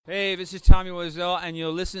Hey, this is Tommy Wiseau, and you're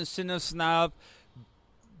listening to Cinesnob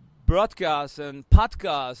broadcast and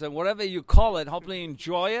podcast and whatever you call it. Hopefully you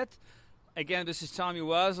enjoy it. Again, this is Tommy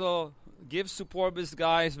Wiseau. Give support these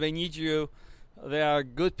guys. They need you. They are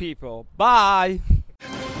good people. Bye.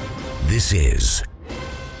 This is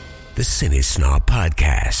the Cinesnob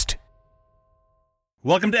Podcast.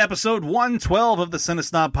 Welcome to episode 112 of the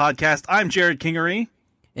Cinesnob Podcast. I'm Jared Kingery.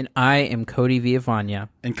 And I am Cody Viavagna.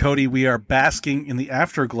 And Cody, we are basking in the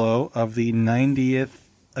afterglow of the 90th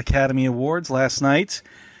Academy Awards last night.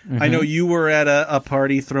 Mm-hmm. I know you were at a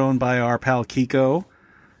party thrown by our pal Kiko,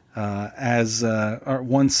 as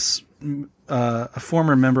once a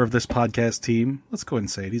former member of this podcast team. Let's go ahead and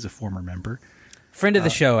say it. He's a former member. Friend of the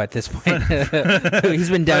show at this point. He's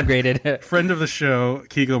been downgraded. Friend of the show,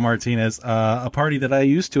 Kiko Martinez. A party that I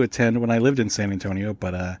used to attend when I lived in San Antonio,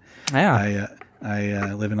 but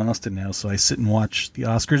I live in Austin now, so I sit and watch the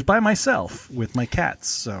Oscars by myself with my cats.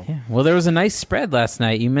 So, yeah. Well, there was a nice spread last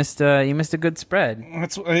night. You missed a good spread.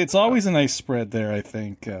 It's always a nice spread there, I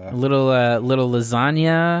think. A little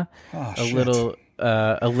lasagna,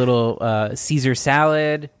 a little Caesar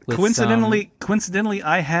salad. With coincidentally,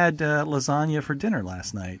 I had lasagna for dinner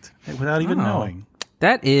last night without even knowing.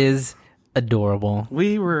 That is adorable.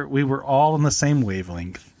 We were all on the same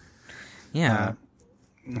wavelength. Yeah.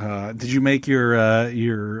 Did you make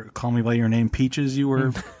your Call Me by Your Name peaches you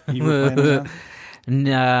were planning on?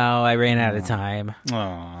 No, I ran out of time.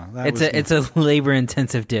 It's a labor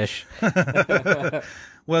intensive dish.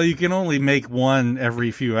 Well, you can only make one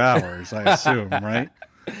every few hours, I assume, right?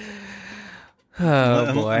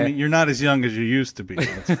 Oh boy, I mean, you're not as young as you used to be.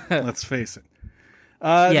 Let's face it.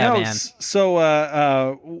 Man. So,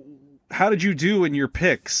 how did you do in your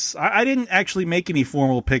picks? I didn't actually make any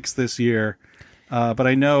formal picks this year. But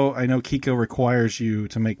I know Kiko requires you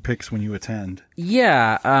to make picks when you attend.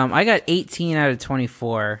 Yeah, I got 18 out of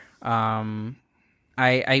 24. I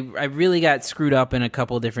really got screwed up in a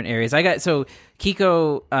couple of different areas.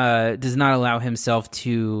 Kiko does not allow himself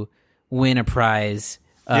to win a prize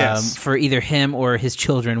for either him or his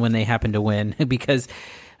children when they happen to win, because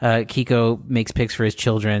Kiko makes picks for his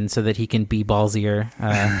children so that he can be ballsier.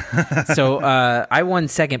 So I won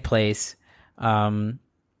second place.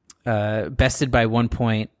 Bested by 1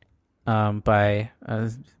 point by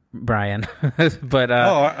Brian. But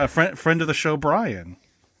a friend of the show, Brian.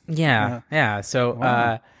 Yeah. So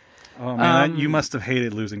wow. Oh man, you must have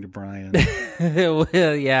hated losing to Brian. Well,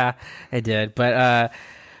 yeah, I did. But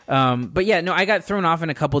yeah, no, I got thrown off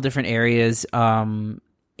in a couple different areas. And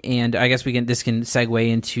I guess this can segue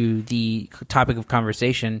into the topic of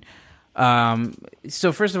conversation.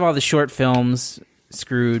 So first of all, the short films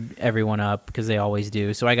screwed everyone up because they always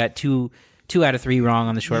do. So I got two out of 3 wrong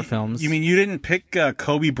on the short films. You mean you didn't pick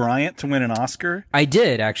Kobe Bryant to win an Oscar? I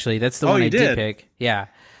did, actually. That's the one I did pick. Yeah.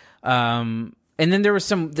 And then there was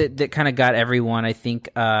some that kind of got everyone. I think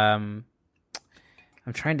I'm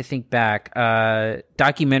trying to think back.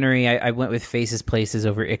 Documentary, I went with Faces Places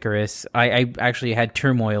over Icarus. I actually had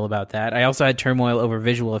turmoil about that. I also had turmoil over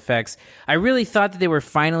visual effects. I really thought that they were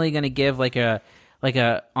finally going to give like a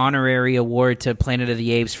honorary award to Planet of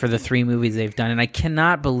the Apes for the 3 movies they've done, and I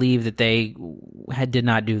cannot believe that they did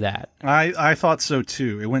not do that. I thought so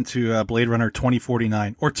too. It went to Blade Runner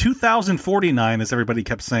 2049 or 2049, as everybody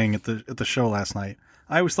kept saying at the show last night.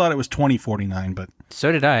 I always thought it was 2049, but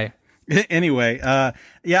so did I. Anyway,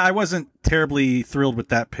 I wasn't terribly thrilled with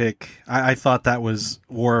that pick. I thought that was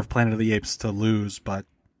War of Planet of the Apes to lose, but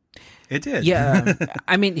it did. Yeah.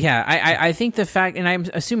 I mean, yeah, I think the fact, and I'm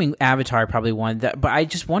assuming Avatar probably won that, but I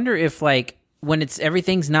just wonder if, like, when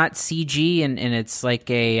everything's not CG and it's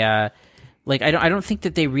like I don't think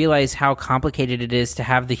that they realize how complicated it is to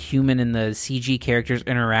have the human and the CG characters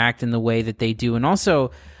interact in the way that they do. And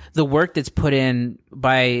also the work that's put in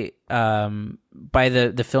by the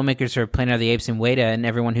filmmakers for Planet of the Apes and Weta and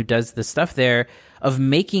everyone who does the stuff there of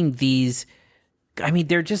making these. I mean,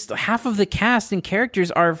 they're just half of the cast and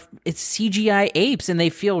characters it's CGI apes and they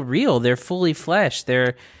feel real. They're fully fleshed.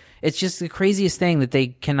 It's just the craziest thing that they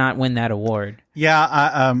cannot win that award.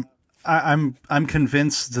 Yeah. I'm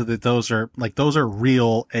convinced that those are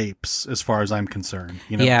real apes as far as I'm concerned.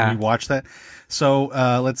 You know, yeah. We watch that. So,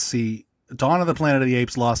 let's see. Dawn of the Planet of the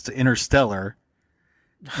Apes lost to Interstellar,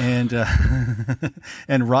 and,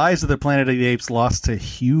 and Rise of the Planet of the Apes lost to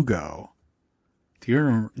Hugo. Do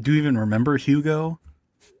you even remember Hugo?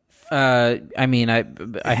 I mean,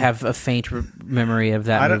 I have a faint memory of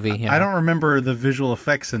that movie. Yeah. I don't remember the visual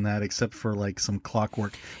effects in that except for like some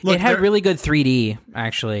clockwork. Look, it had really good 3D,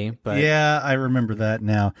 actually. But yeah, I remember that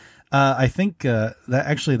now. I think that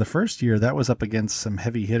actually the first year that was up against some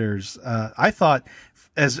heavy hitters. I thought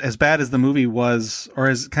as bad as the movie was, or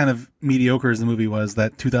as kind of mediocre as the movie was,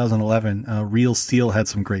 that 2011 Real Steel had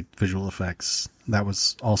some great visual effects. That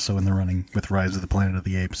was also in the running with Rise of the Planet of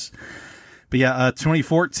the Apes. But yeah,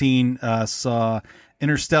 2014 saw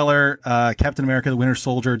Interstellar, Captain America, the Winter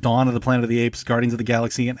Soldier, Dawn of the Planet of the Apes, Guardians of the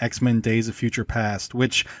Galaxy, and X-Men Days of Future Past,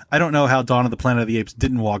 which I don't know how Dawn of the Planet of the Apes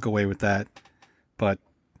didn't walk away with that, but,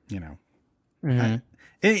 you know. Mm-hmm.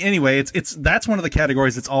 Anyway, that's one of the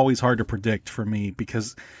categories that's always hard to predict for me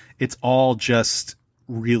because it's all just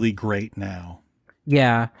really great now.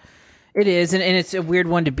 Yeah, it is, and it's a weird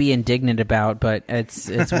one to be indignant about, but it's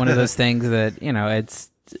one of those things that, you know,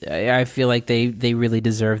 I feel like they really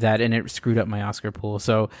deserve that, and it screwed up my Oscar pool.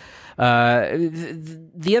 So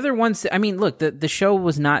the other ones, I mean, look, the show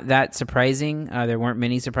was not that surprising. There weren't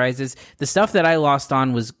many surprises. The stuff that I lost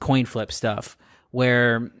on was coin flip stuff,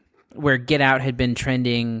 where Get Out had been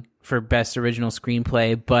trending for Best Original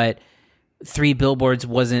Screenplay, but Three Billboards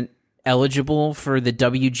wasn't eligible for the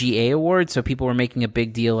WGA award, so people were making a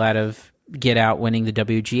big deal out of Get Out winning the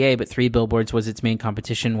WGA, but Three Billboards was its main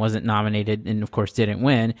competition, wasn't nominated, and of course didn't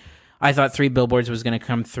win. I thought Three Billboards was going to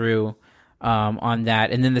come through on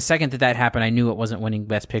that, and then the second that happened, I knew it wasn't winning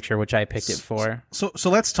Best Picture, which I picked it for. So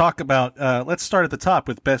let's talk about, let's start at the top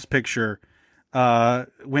with Best Picture.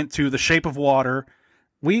 Went to The Shape of Water.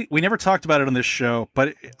 We never talked about it on this show,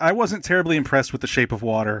 but I wasn't terribly impressed with The Shape of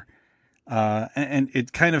Water, and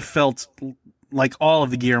it kind of felt like all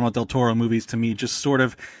of the Guillermo del Toro movies to me, just sort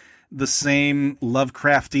of the same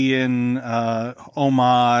Lovecraftian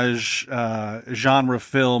homage genre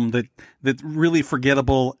film that really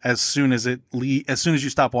forgettable as soon as you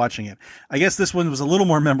stop watching it. I guess this one was a little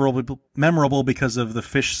more memorable because of the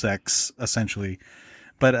fish sex, essentially.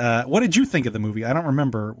 But what did you think of the movie? I don't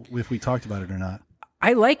remember if we talked about it or not.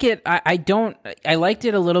 I like it. I liked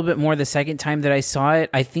it a little bit more the second time that I saw it.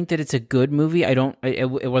 I think that it's a good movie. It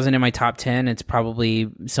wasn't in my top 10. It's probably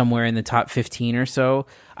somewhere in the top 15 or so.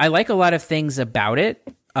 I like a lot of things about it.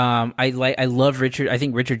 I love Richard. I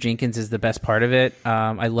think Richard Jenkins is the best part of it.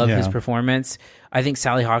 I love his performance. I think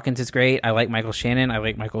Sally Hawkins is great. I like Michael Shannon. I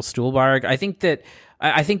like Michael Stuhlbarg. I think that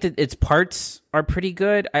its parts are pretty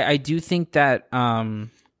good. I do think that,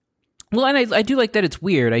 well, and I do like that it's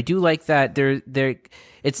weird. I do like that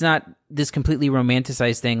it's not this completely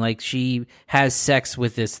romanticized thing. Like, she has sex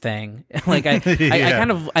with this thing. Like, I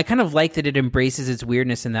kind of like that it embraces its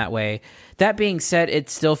weirdness in that way. That being said, it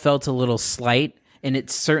still felt a little slight, and it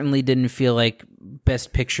certainly didn't feel like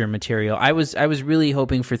Best Picture material. I was really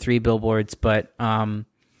hoping for Three Billboards, but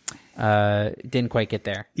didn't quite get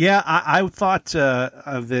there. Yeah, I thought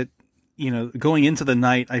of that. You know, going into the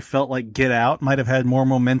night, I felt like Get Out might have had more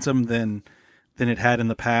momentum than it had in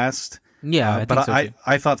the past. Yeah, but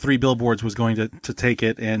I thought Three Billboards was going to take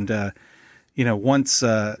it, and you know, once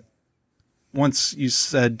you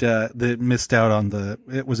said that it missed out on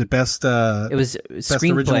it was best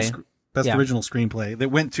screenplay. Original screenplay that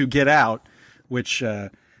went to Get Out, which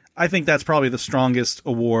I think that's probably the strongest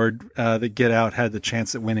award that Get Out had the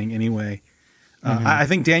chance at winning anyway. I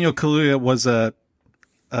think Daniel Kaluuya was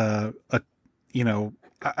I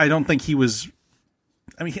don't think he was.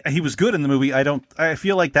 I mean, he was good in the movie. I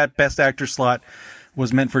feel like that Best Actor slot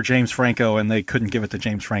was meant for James Franco, and they couldn't give it to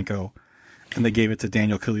James Franco, and they gave it to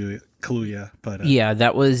Daniel Kaluuya. But yeah,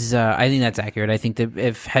 that was. I think that's accurate. I think that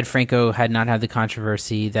if Franco had not had the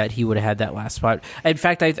controversy, that he would have had that last spot. In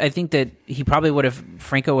fact, I think that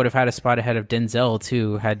Franco would have had a spot ahead of Denzel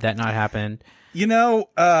too, had that not happened. You know,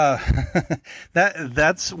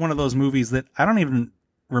 that's one of those movies that I don't even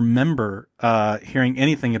remember hearing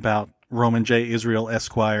anything about Roman J. Israel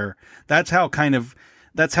Esquire. That's how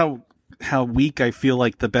weak I feel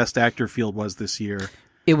like the Best Actor field was this year.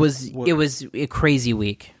 It was a crazy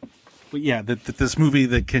week. But yeah, that this movie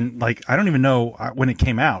that can, like, I don't even know when it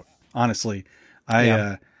came out, honestly.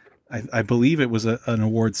 I believe it was an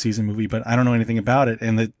award season movie, but I don't know anything about it,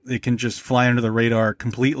 and that it can just fly under the radar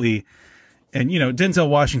completely. And, you know, Denzel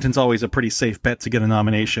Washington's always a pretty safe bet to get a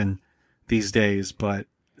nomination these days, but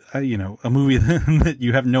you know, a movie that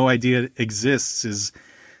you have no idea exists is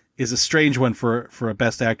a strange one for a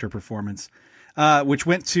Best Actor performance, which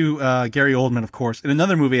went to Gary Oldman, of course, in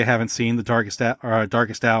another movie I haven't seen, The Darkest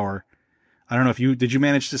Hour. I don't know if did you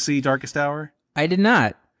manage to see Darkest Hour? I did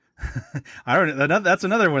not. I don't know. That's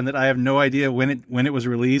another one that I have no idea when it was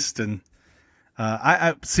released, and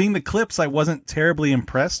I seeing the clips, I wasn't terribly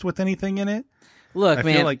impressed with anything in it. Look, I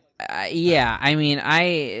man. feel like, yeah, I mean,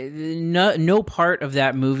 no part of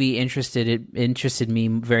that movie interested me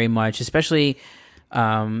very much. Especially,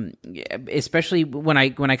 Especially when I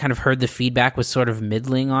kind of heard the feedback was sort of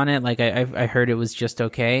middling on it. Like I heard it was just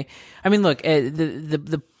okay. I mean, look,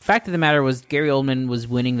 the fact of the matter was Gary Oldman was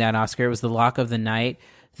winning that Oscar. It was the lock of the night.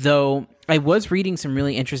 Though I was reading some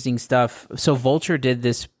really interesting stuff. So Vulture did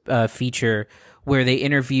this feature where they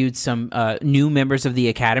interviewed some new members of the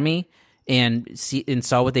Academy and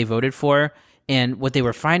saw what they voted for. And what they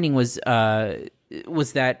were finding was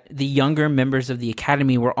that the younger members of the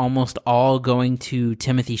Academy were almost all going to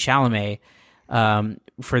Timothée Chalamet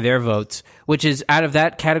for their votes, which is out of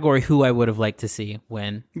that category who I would have liked to see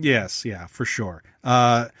win. Yes, yeah, for sure.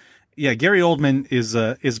 Gary Oldman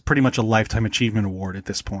is pretty much a Lifetime Achievement Award at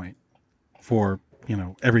this point for,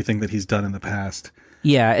 everything that he's done in the past.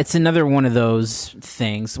 Yeah, it's another one of those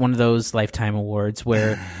things, one of those Lifetime Awards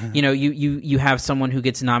where, you have someone who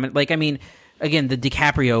gets nominated. Like, I mean, again, the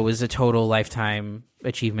DiCaprio was a total Lifetime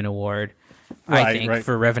Achievement Award, I think,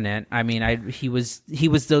 for Revenant. I mean, he was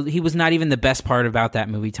not even the best part about that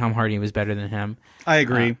movie. Tom Hardy was better than him. I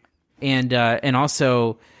agree. And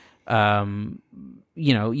also,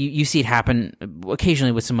 you see it happen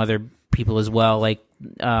occasionally with some other people as well. Like,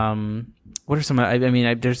 what are some? I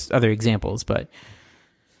mean, there's other examples, but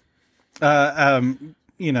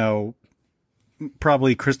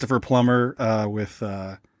probably Christopher Plummer with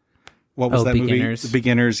what was that Beginners. movie? The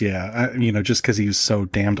Beginners. Yeah, just because he was so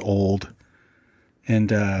damned old,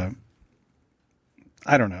 and I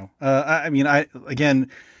don't know.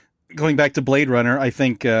 Again, going back to Blade Runner, I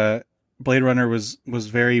think Blade Runner was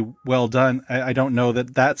very well done. I don't know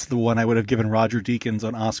that that's the one I would have given Roger Deakins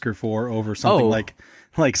an Oscar for over something like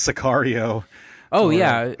Sicario. Oh,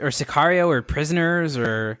 yeah, or Sicario, or Prisoners,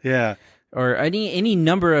 or any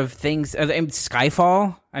number of things.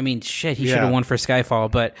 Skyfall. I mean, shit, he should have won for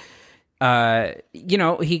Skyfall, but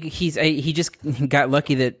he just got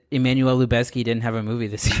lucky that Emmanuel Lubezki didn't have a movie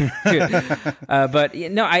this year. But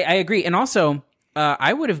no, I agree, and also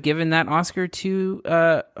I would have given that Oscar to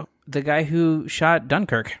the guy who shot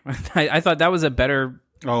Dunkirk. I thought that was a better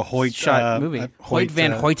shot movie. Hoyt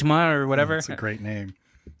van Hoytma or whatever. That's a great name.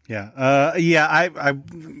 Yeah. I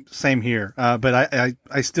same here. But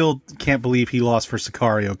I still can't believe he lost for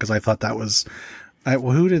Sicario because I thought that was,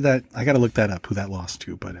 who did that? I got to look that up, who that lost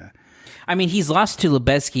to. But I mean, he's lost to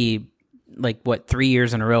Lubezki 3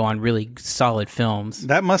 years in a row on really solid films.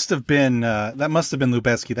 That must have been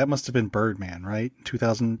Lubezki. That must have been Birdman, right?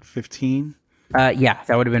 2015. Yeah,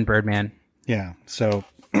 that would have been Birdman. Yeah. So,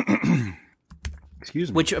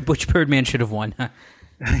 excuse me. Which Birdman should have won.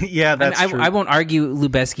 Yeah, that's true. I won't argue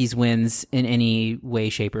Lubezki's wins in any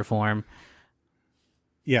way, shape, or form.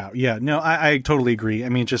 Yeah. No, I totally agree. I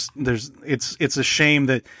mean, it's a shame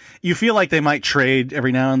that you feel like they might trade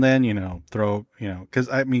every now and then, because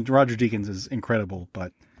I mean, Roger Deakins is incredible,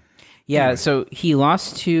 but. Yeah. Anyway. So he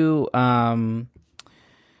lost to,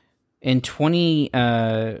 in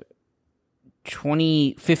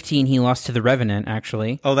 2015, he lost to The Revenant,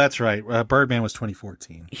 actually. Oh, that's right. Birdman was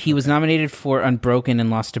 2014. He was nominated for Unbroken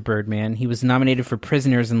and lost to Birdman. He was nominated for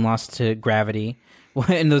Prisoners and lost to Gravity.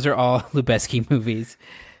 And those are all Lubezki movies.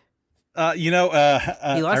 He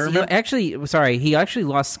actually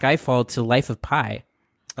lost Skyfall to Life of Pi.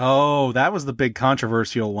 Oh, that was the big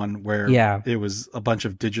controversial one where it was a bunch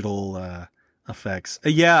of digital effects.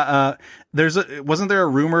 Wasn't there a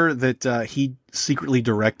rumor that he secretly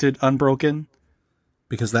directed Unbroken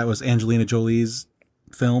because that was Angelina Jolie's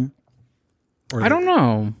film? I don't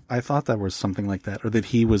know. I thought that was something like that, or that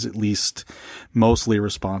he was at least mostly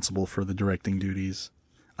responsible for the directing duties.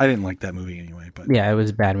 I didn't like that movie anyway, but yeah, it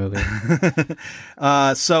was a bad movie.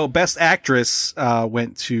 So Best Actress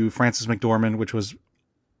went to Frances McDormand, which was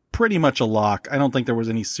pretty much a lock. I don't think there was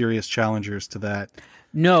any serious challengers to that.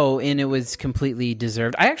 No, and it was completely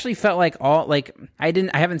deserved. I actually felt like I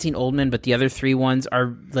haven't seen Oldman, but the other three ones are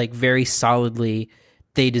very solidly,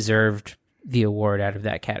 they deserved the award out of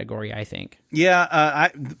that category, I think. Yeah,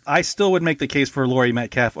 I still would make the case for Laurie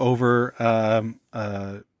Metcalf over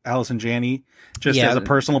Allison Janney, just as a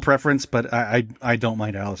personal preference, but I don't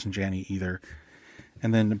mind Allison Janney either.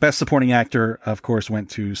 And then the Best Supporting Actor, of course, went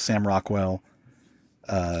to Sam Rockwell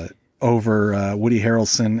over Woody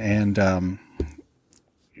Harrelson and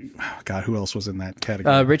God, who else was in that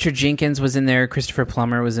category? Richard Jenkins was in there. Christopher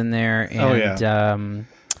Plummer was in there. And,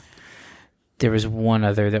 there was one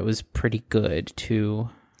other that was pretty good too.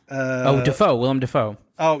 Willem Dafoe.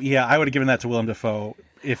 Oh yeah, I would have given that to Willem Dafoe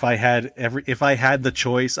if I had the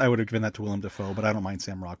choice. I would have given that to Willem Dafoe, but I don't mind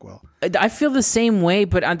Sam Rockwell. I feel the same way,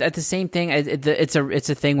 but at the same thing, it's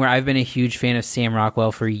a thing where I've been a huge fan of Sam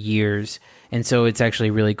Rockwell for years, and so it's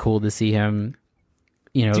actually really cool to see him,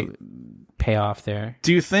 payoff there.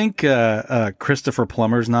 Do you think Christopher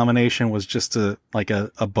Plummer's nomination was just a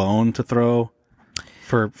bone to throw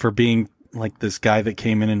for being like this guy that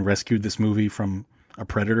came in and rescued this movie from a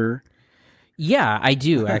predator? Yeah, I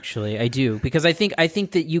do actually. I do, because I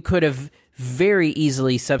think that you could have very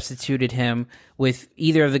easily substituted him with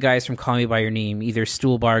either of the guys from Call Me by Your Name, either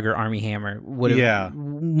Stuhlbarg or Armie Hammer. Would have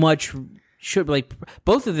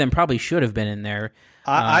both of them probably should have been in there.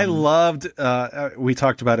 I loved. We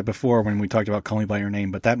talked about it before when we talked about Call Me by Your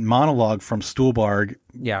Name, but that monologue from Stuhlbarg,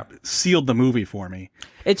 sealed the movie for me.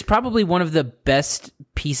 It's probably one of the best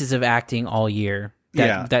pieces of acting all year.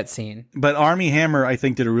 That scene. But Armie Hammer, I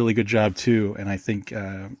think, did a really good job too, and I think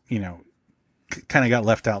kind of got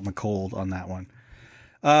left out in the cold on that one.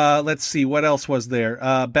 Let's see, what else was there?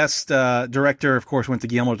 Best director, of course, went to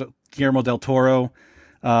Guillermo del Toro.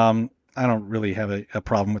 I don't really have a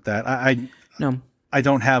problem with that. I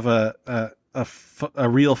don't have a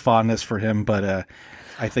real fondness for him, but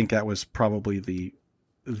I think that was probably the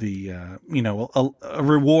a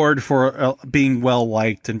reward for being well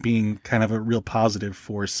liked and being kind of a real positive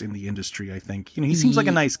force in the industry. I think he seems like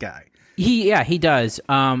a nice guy. He does.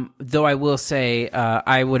 Though I will say,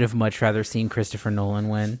 I would have much rather seen Christopher Nolan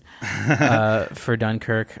win for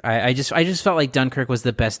Dunkirk. I just felt like Dunkirk was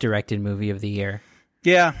the best directed movie of the year.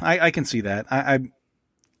 Yeah, I can see that.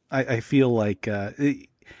 I feel like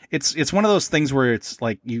it's one of those things where it's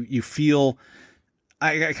like you feel.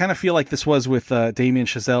 I kind of feel like this was with Damien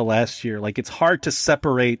Chazelle last year. Like, it's hard to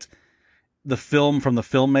separate the film from the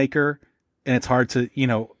filmmaker, and it's hard to,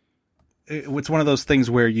 it's one of those things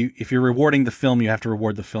where if you're rewarding the film, you have to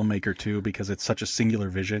reward the filmmaker too, because it's such a singular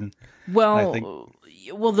vision. Well,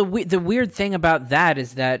 the weird thing about that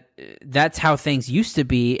is that that's how things used to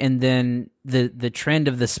be, and then the trend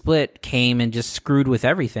of the split came and just screwed with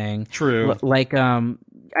everything. True.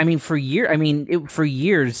 For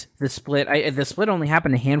years, the split only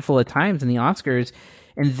happened a handful of times in the Oscars,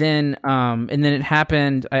 and then it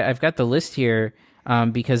happened. I've got the list here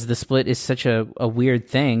because the split is such a weird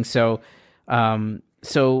thing. So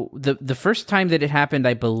the first time that it happened,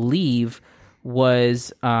 I believe,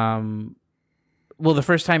 was the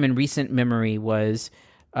first time in recent memory was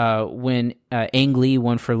when Ang Lee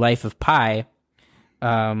won for Life of Pi,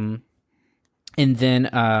 and then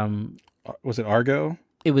was it Argo?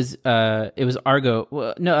 It was Argo.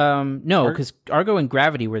 Well, no, because Argo and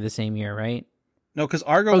Gravity were the same year, right? No, because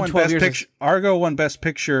Argo won Best Picture. Argo won Best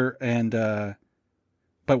Picture, and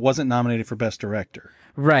but wasn't nominated for Best Director.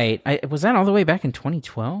 Right. Was that all the way back in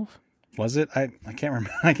 2012? Was it? I can't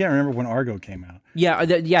remember. I can't remember when Argo came out.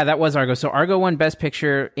 Yeah, that was Argo. So Argo won Best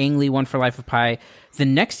Picture. Ang Lee won for Life of Pi. The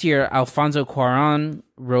next year, Alfonso Cuarón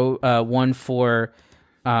won for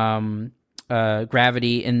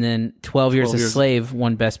Gravity, and then 12 Years a Slave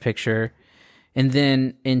won Best Picture. And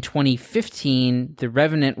then in 2015, The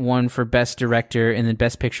Revenant won for Best Director, and then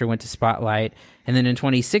Best Picture went to Spotlight. And then in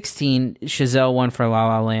 2016, Chazelle won for La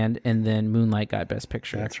La Land, and then Moonlight got Best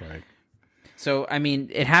Picture. That's right. So, I mean,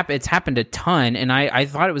 it's happened a ton, and I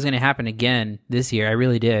thought it was going to happen again this year. I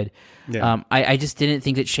really did. Yeah. I just didn't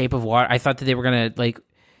think that Shape of Water... I thought that they were going to,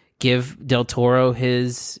 give Del Toro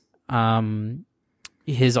his Oscar,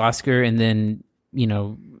 and then,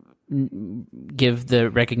 give the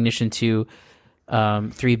recognition to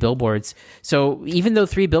Three Billboards. So even though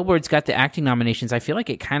Three Billboards got the acting nominations, I feel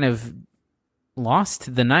like it kind of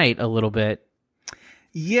lost the night a little bit.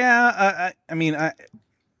 Yeah,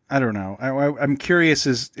 I don't know. I'm curious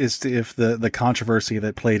as to if the controversy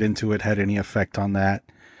that played into it had any effect on that,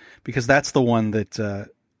 because that's the one that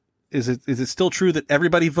is it still true that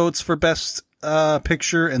everybody votes for Best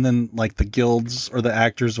Picture, and then the guilds or the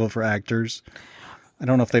actors vote for actors? I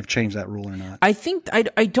don't know if they've changed that rule or not. I think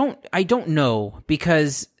I don't know,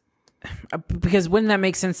 because wouldn't that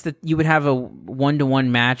make sense that you would have a 1-to-1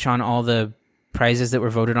 match on all the prizes that were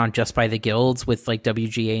voted on just by the guilds with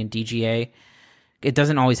WGA and DGA? It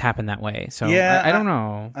doesn't always happen that way. So yeah, I don't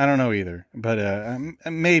know. I don't know either, but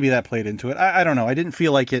maybe that played into it. I don't know. I didn't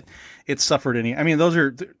feel like it suffered any. I mean, those are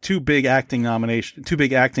two big acting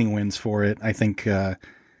wins for it. I think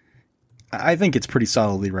it's pretty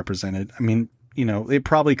solidly represented. I mean, it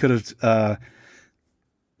probably could have,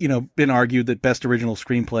 been argued that Best Original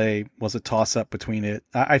Screenplay was a toss-up between it.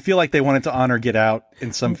 I feel like they wanted to honor Get Out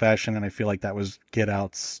in some fashion, and I feel like that was Get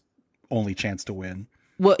Out's only chance to win.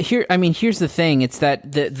 Well, here's the thing. It's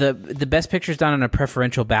that the Best Picture is done on a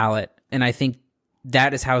preferential ballot, and I think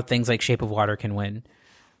that is how things like Shape of Water can win,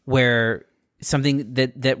 where something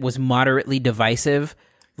that was moderately divisive,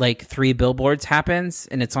 like Three Billboards, happens,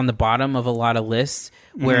 and it's on the bottom of a lot of lists,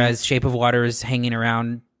 whereas Shape of Water is hanging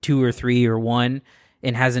around 2 or 3 or 1,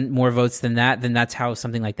 and hasn't more votes than that, then that's how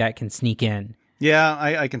something like that can sneak in. Yeah,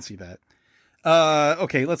 I can see that.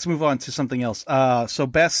 Okay, let's move on to something else. So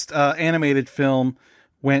best animated film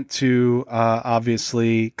went to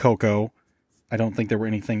obviously Coco. I don't think there was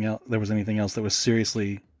anything else that was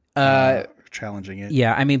seriously challenging it.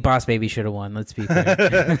 Yeah, I mean, Boss Baby should have won. Let's be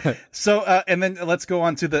clear. So, and then let's go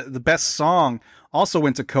on to the best song. Also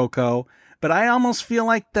went to Coco, but I almost feel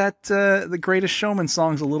like that the Greatest Showman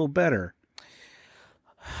song's a little better.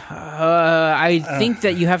 I think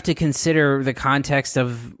that you have to consider the context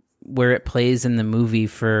of where it plays in the movie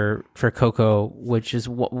for Coco, which is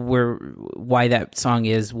why that song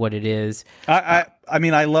is what it is. I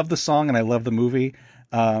mean, I love the song and I love the movie,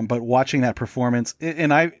 but watching that performance,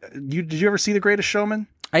 and did you ever see The Greatest Showman?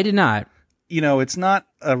 I did not. It's not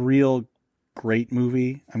a real great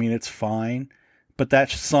movie. I mean, it's fine, but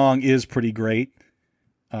that song is pretty great.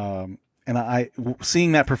 And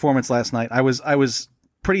seeing that performance last night, I was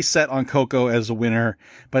pretty set on Coco as a winner,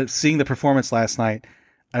 but seeing the performance last night,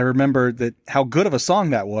 I remembered that how good of a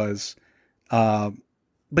song that was. But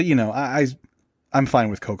I'm fine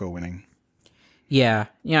with Coco winning. Yeah.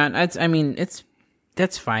 That's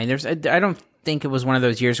fine. I don't think it was one of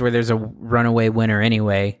those years where there's a runaway winner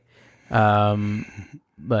anyway.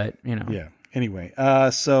 But Yeah. Anyway,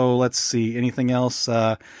 so let's see. Anything else?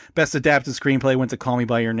 Best adapted screenplay went to Call Me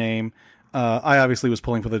by Your Name. I obviously was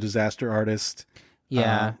pulling for The Disaster Artist.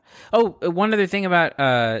 Yeah. One other thing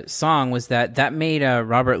about song was that made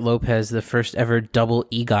Robert Lopez the first ever double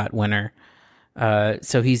EGOT winner.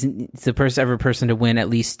 So he's the first ever person to win at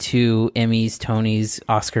least 2 Emmys, Tonys,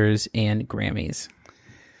 Oscars, and Grammys.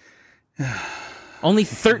 Only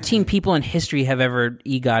 13 people in history have ever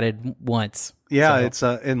EGOTted once. Yeah, so. It's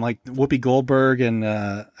and like Whoopi Goldberg and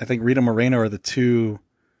I think Rita Moreno are the two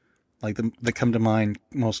that come to mind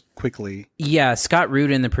most quickly. Yeah, Scott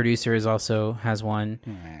Rudin, the producer, has one.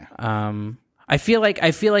 Yeah. I feel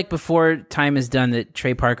like before time is done that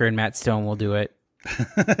Trey Parker and Matt Stone will do it.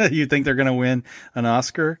 You think they're going to win an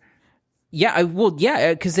Oscar? Yeah,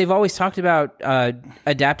 because they've always talked about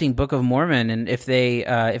adapting Book of Mormon, and if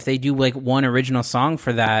they do like one original song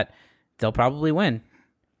for that, they'll probably win.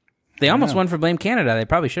 They almost won for Blame Canada. They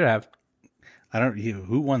probably should have.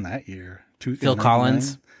 Who won that year? Phil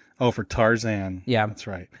Collins. Oh, for Tarzan. Yeah, that's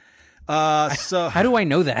right. So how do I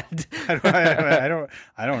know that?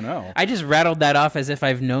 I don't know. I just rattled that off as if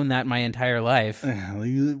I've known that my entire life.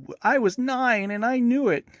 I was 9 and I knew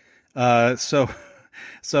it. So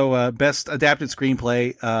best adapted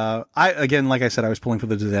screenplay. Again, like I said, I was pulling for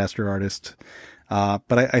The Disaster Artist.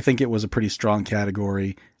 But I think it was a pretty strong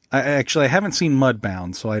category. I haven't seen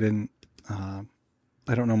Mudbound, so I didn't.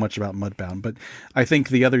 I don't know much about Mudbound, but I think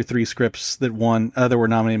the other 3 scripts that were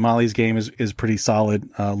nominated. Molly's Game is pretty solid.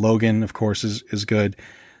 Logan, of course, is good,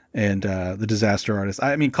 and The Disaster Artist.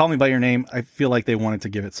 I mean, Call Me by Your Name. I feel like they wanted to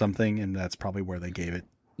give it something, and that's probably where they gave it.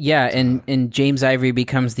 Yeah, and James Ivory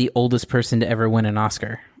becomes the oldest person to ever win an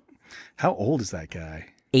Oscar. How old is that guy?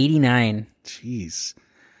 89. Jeez.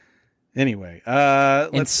 Anyway,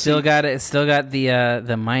 and still got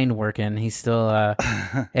the mind working. He's still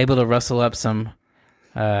able to rustle up some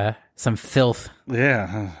filth.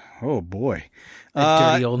 Yeah. Oh boy.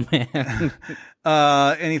 Dirty old man.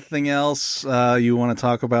 Anything else you want to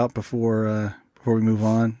talk about before we move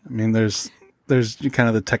on? I mean, there's kind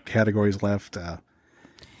of the tech categories left.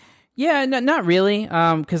 Yeah, not really.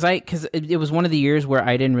 Because it was one of the years where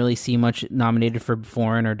I didn't really see much nominated for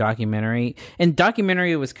foreign or documentary. And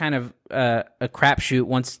documentary was kind of a crapshoot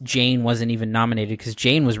once Jane wasn't even nominated, because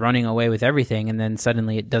Jane was running away with everything, and then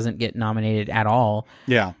suddenly it doesn't get nominated at all.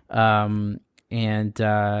 Yeah. And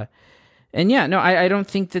yeah, no, I don't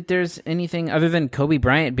think that there's anything other than Kobe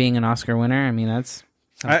Bryant being an Oscar winner. I mean, that's.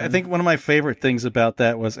 I think one of my favorite things about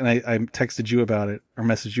that was, and I texted you about it or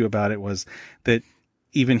messaged you about it, was that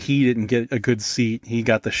even he didn't get a good seat. He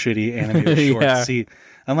got the shitty animated short seat.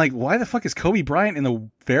 I'm like, why the fuck is Kobe Bryant in the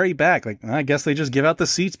very back? Like, I guess they just give out the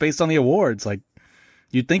seats based on the awards. Like,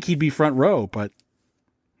 you'd think he'd be front row, but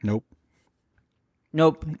nope.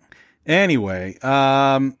 Anyway,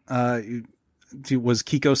 was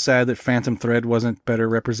Kiko sad that Phantom Thread wasn't better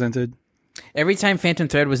represented? Every time Phantom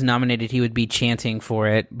Thread was nominated, he would be chanting for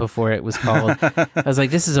it before it was called. I was like,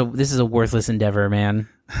 this is a worthless endeavor, man.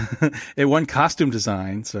 It won costume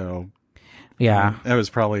design, so yeah, that was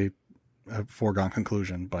probably a foregone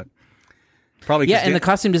conclusion. But probably and the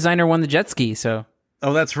costume designer won the jet ski. So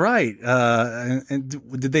that's right. And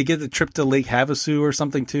did they get the trip to Lake Havasu or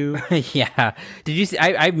something too? Yeah. Did you see?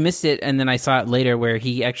 I missed it, and then I saw it later where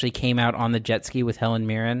he actually came out on the jet ski with Helen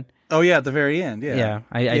Mirren. Oh yeah, at the very end. Yeah,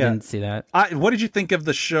 I didn't see that. What did you think of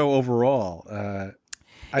the show overall?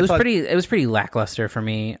 It was pretty lackluster for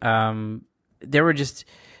me. There were just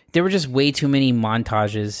way too many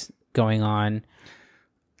montages going on.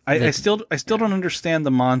 I still don't understand the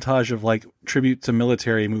montage of like tribute to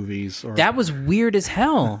military movies. That was weird as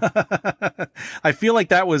hell. I feel like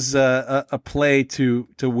that was a play to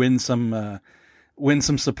win some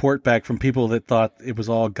support back from people that thought it was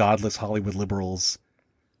all godless Hollywood liberals.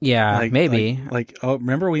 Yeah, maybe. Oh,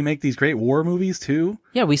 remember we make these great war movies too?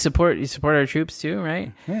 Yeah, you support our troops too,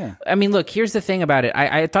 right? Yeah. I mean, look, here's the thing about it.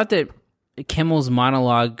 I thought that Kimmel's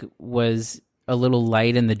monologue was a little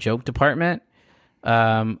light in the joke department.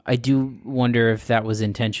 I do wonder if that was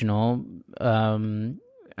intentional. I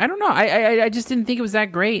don't know. I just didn't think it was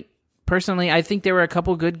that great. Personally, I think there were a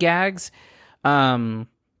couple good gags. I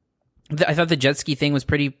thought the jet ski thing was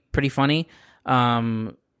pretty funny.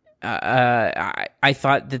 I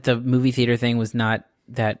thought that the movie theater thing was not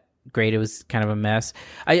that great. It was kind of a mess.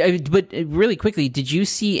 But really quickly, did you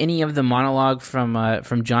see any of the monologue from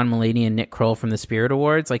John Mulaney and Nick Kroll from the Spirit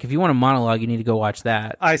Awards? Like, if you want a monologue, you need to go watch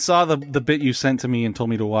that. I saw the bit you sent to me and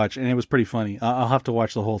told me to watch, and it was pretty funny. I'll have to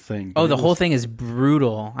watch the whole thing. Oh, the whole thing is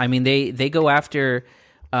brutal. I mean, they go after.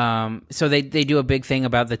 So they do a big thing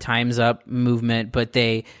about the Time's Up movement, but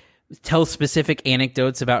they tell specific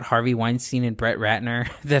anecdotes about Harvey Weinstein and Brett Ratner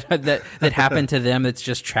that happened to them. That's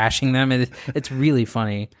just trashing them. It's really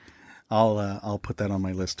funny. I'll put that on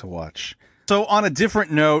my list to watch. So on a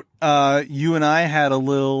different note, you and I had a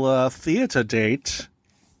little theater date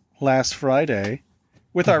last Friday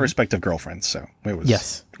with our respective girlfriends. So it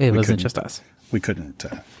wasn't just us. We couldn't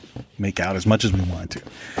make out as much as we wanted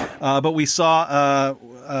to, but we saw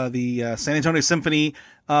the San Antonio Symphony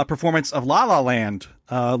performance of La La Land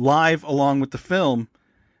live along with the film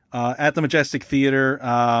at the Majestic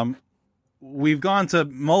Theater. We've gone to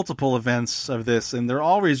multiple events of this, and they're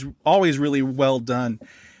always really well done.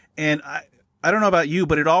 And I don't know about you,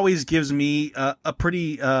 but it always gives me a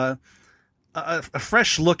pretty a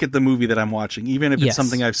fresh look at the movie that I'm watching, even if it's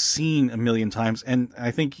something I've seen a million times. And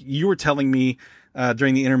I think you were telling me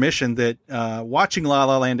during the intermission that watching La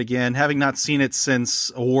La Land again, having not seen it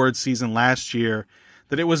since awards season last year,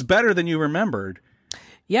 that it was better than you remembered.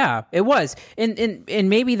 Yeah, it was, and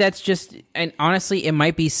maybe that's just, and honestly, it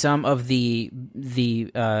might be some of the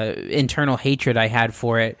internal hatred I had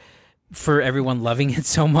for it, for everyone loving it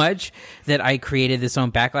so much, that I created this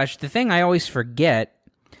own backlash. The thing I always forget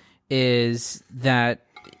is that,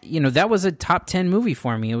 that was a top 10 movie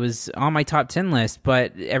for me. It was on my top 10 list,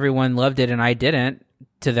 but everyone loved it and I didn't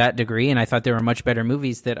to that degree, and I thought there were much better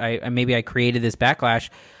movies that I created this backlash.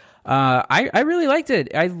 I really liked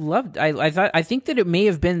it. I think that it may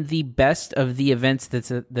have been the best of the events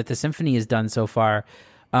that the symphony has done so far.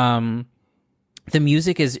 The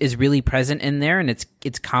music is really present in there, and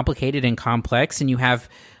it's complicated and complex, and you have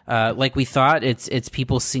like we thought, it's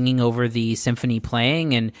people singing over the symphony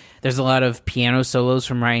playing, and there's a lot of piano solos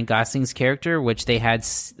from Ryan Gosling's character, which they had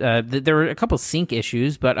there were a couple sync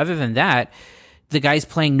issues, but other than that, the guy's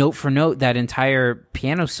playing note for note that entire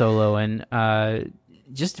piano solo, and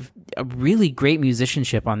just a really great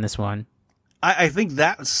musicianship on this one. I think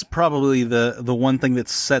that's probably the one thing that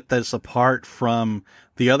set this apart from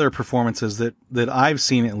the other performances that I've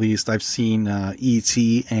seen. At least I've seen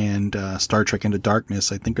E.T. and Star Trek Into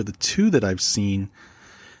Darkness, I think, are the two that I've seen.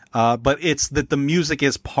 But it's that the music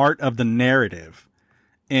is part of the narrative,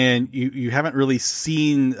 and you haven't really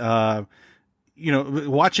seen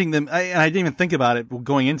watching them, I didn't even think about it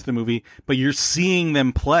going into the movie, but you're seeing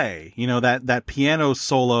them play, that piano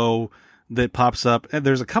solo that pops up. And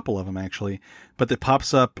there's a couple of them actually, but that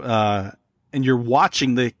pops up, and you're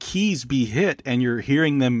watching the keys be hit and you're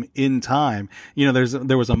hearing them in time.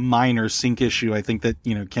 There was a minor sync issue. I think that,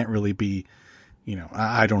 can't really be,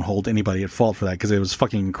 I don't hold anybody at fault for that because it was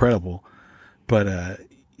fucking incredible. But,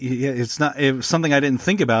 it was something I didn't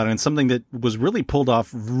think about, and something that was really pulled off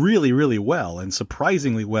really, really well, and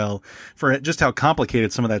surprisingly well for just how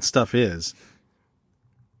complicated some of that stuff is.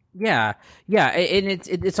 Yeah, and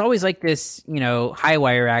it's always like this, high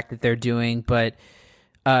wire act that they're doing, but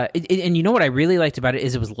and what I really liked about it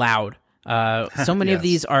is it was loud. So many of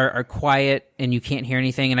these are quiet and you can't hear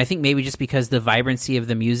anything, and I think maybe just because the vibrancy of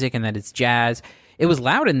the music and that it's jazz, it was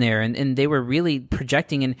loud in there, and they were really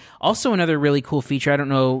projecting. And also another really cool feature, I don't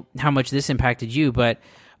know how much this impacted you, but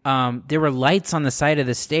there were lights on the side of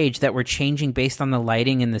the stage that were changing based on the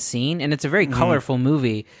lighting in the scene, and it's a very colorful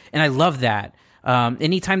movie, and I love that.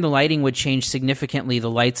 Anytime the lighting would change significantly,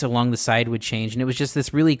 the lights along the side would change, and it was just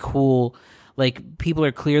this really cool, like, people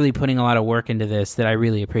are clearly putting a lot of work into this that I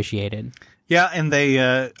really appreciated. Yeah, and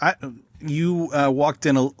you walked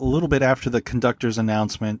in a little bit after the conductor's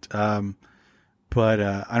announcement. but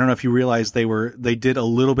I don't know if you realize they did a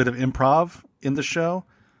little bit of improv in the show.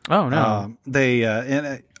 Oh no!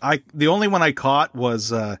 The only one I caught was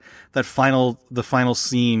the final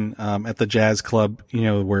scene at the jazz club. You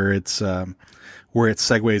know, where it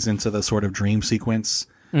segues into the sort of dream sequence.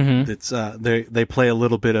 Mm-hmm. It's they play a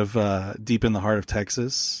little bit of Deep in the Heart of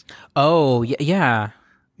Texas. Oh yeah.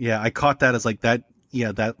 Yeah, I caught that as like that.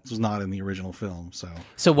 Yeah, that was not in the original film.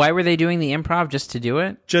 So why were they doing the improv? Just to do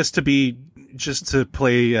it? Just to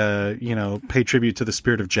play, pay tribute to the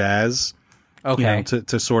spirit of jazz. Okay.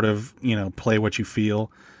 To sort of, play what you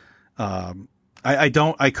feel.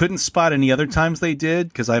 I couldn't spot any other times they did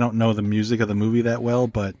because I don't know the music of the movie that well,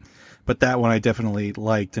 but that one I definitely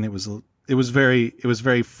liked, and it was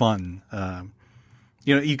very fun.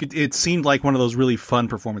 It seemed like one of those really fun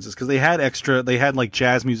performances because they had like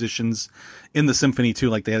jazz musicians in the symphony too.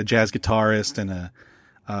 Like they had a jazz guitarist and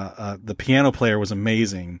the piano player was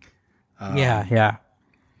amazing. Yeah.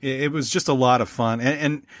 It was just a lot of fun.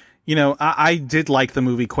 And I did like the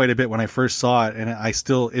movie quite a bit when I first saw it, and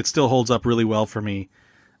it still holds up really well for me.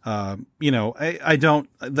 The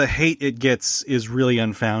hate it gets is really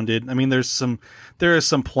unfounded. I mean, there are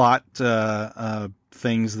some plot,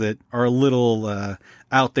 things that are a little,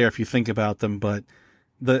 out there if you think about them, but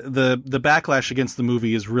the backlash against the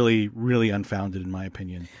movie is really, really unfounded in my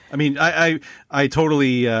opinion. I mean, I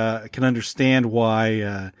totally, can understand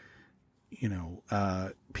why,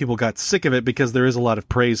 people got sick of it because there is a lot of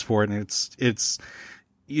praise for it, and it's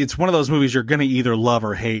one of those movies you're going to either love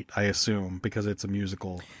or hate, I assume, because it's a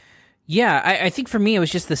musical. Yeah, I think for me it was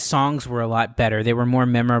just the songs were a lot better. They were more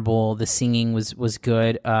memorable. The singing was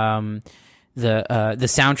good. The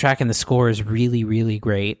soundtrack and the score is really, really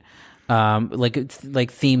great.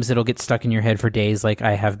 Like themes that'll get stuck in your head for days, like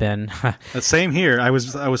I have been. The same here. I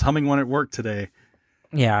was humming one at work today.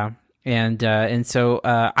 Yeah. And so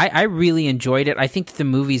I really enjoyed it. I think the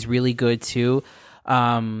movie's really good too.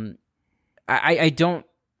 I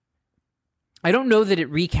don't know that it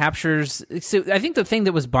recaptures. So I think the thing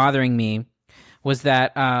that was bothering me was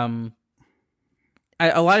that a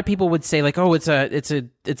lot of people would say like, oh, it's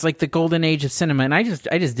like the golden age of cinema, and I just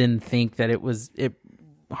didn't think that it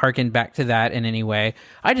harkened back to that in any way.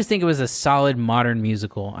 I just think it was a solid modern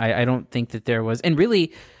musical. I don't think that there was, and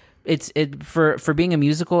really. For being a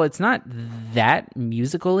musical, it's not that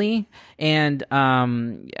musically, and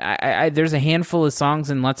there's a handful of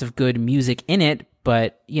songs and lots of good music in it,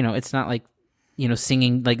 but it's not like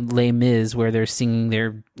singing like Les Mis where they're singing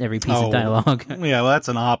their every piece of dialogue. Yeah, well, that's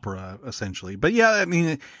an opera essentially, but yeah, I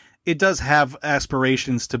mean, it does have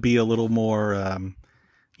aspirations to be a little more,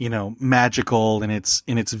 magical in its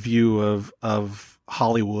view of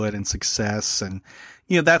Hollywood and success and.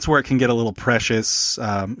 That's where it can get a little precious.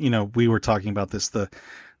 We were talking about this, the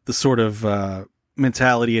sort of,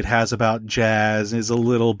 mentality it has about jazz is a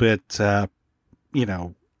little bit,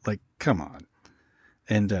 like, come on.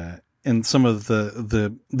 And some of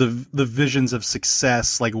the visions of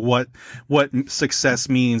success, like what success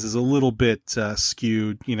means is a little bit,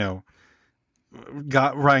 skewed,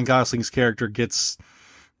 Ryan Gosling's character gets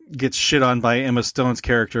shit on by Emma Stone's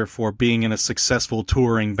character for being in a successful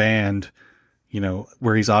touring band.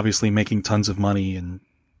 Where he's obviously making tons of money. And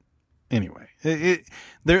anyway,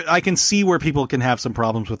 I can see where people can have some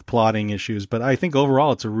problems with plotting issues, but I think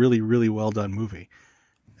overall it's a really, really well done movie.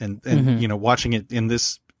 And watching it in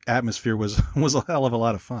this atmosphere was a hell of a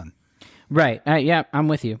lot of fun. Right. Yeah, I'm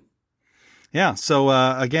with you. Yeah. So,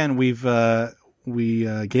 again, we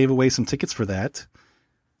gave away some tickets for that.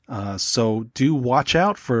 So do watch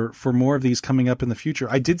out for more of these coming up in the future.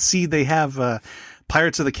 I did see they have,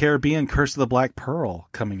 Pirates of the Caribbean, Curse of the Black Pearl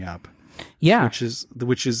coming up. Yeah. Which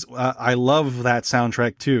is I love that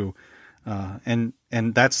soundtrack too. And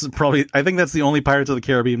that's probably, I think that's the only Pirates of the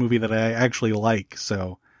Caribbean movie that I actually like.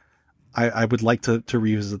 So I would like to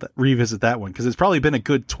revisit that one because it's probably been a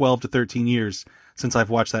good 12 to 13 years since I've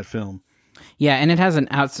watched that film. Yeah. And it has an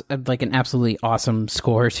absolutely awesome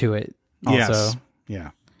score to it. Also. Yes.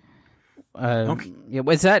 Yeah. Okay.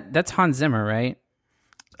 Yeah. That's Hans Zimmer, right?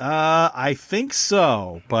 I think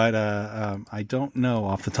so, but I don't know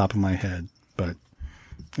off the top of my head. But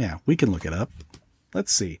yeah, we can look it up.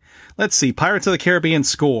 Let's see. Pirates of the Caribbean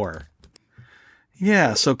score.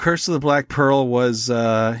 Yeah, so Curse of the Black Pearl was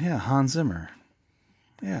Hans Zimmer.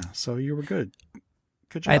 Yeah, so you were good.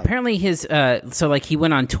 Good job. Apparently his he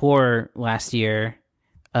went on tour last year.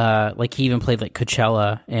 He even played like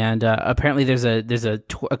Coachella, and apparently there's a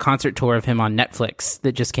concert tour of him on Netflix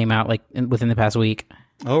that just came out within the past week.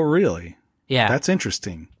 Oh, really? Yeah. That's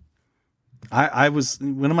interesting. I was,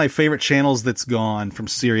 one of my favorite channels that's gone from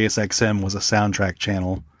Sirius XM was a soundtrack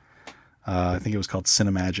channel. I think it was called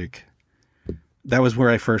Cinemagic. that was where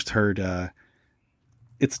I first heard.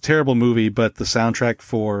 It's a terrible movie, but the soundtrack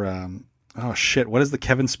for oh shit, what is the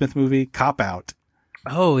Kevin Smith movie? Cop Out.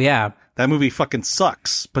 Oh yeah, that movie fucking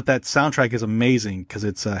sucks, but that soundtrack is amazing because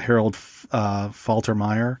it's Harold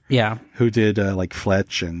Faltermeyer. Yeah, who did like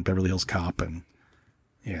Fletch and Beverly Hills Cop, and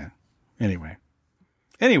yeah.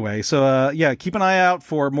 Anyway, so yeah, keep an eye out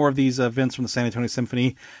for more of these events from the San Antonio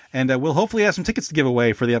Symphony, and we'll hopefully have some tickets to give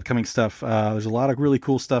away for the upcoming stuff. There's a lot of really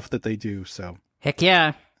cool stuff that they do. So heck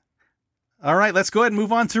yeah. All right, let's go ahead and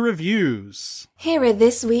move on to reviews. Here are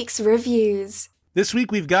this week's reviews. This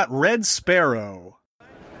week we've got Red Sparrow.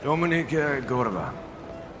 Dominic Gorba.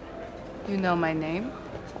 You know my name?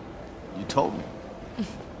 You told me.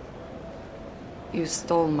 You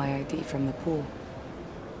stole my ID from the pool.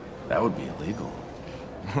 That would be illegal.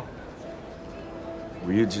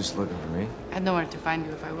 Were you just looking for me? I'd know where to find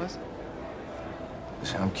you if I was.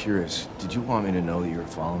 Listen, I'm curious. Did you want me to know that you were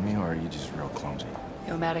following me, or are you just real clumsy?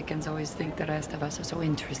 You Americans always think the rest of us are so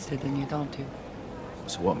interested and you don't do.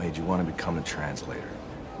 So what made you want to become a translator?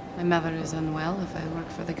 My mother is unwell. If I work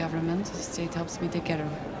for the government, the state helps me take care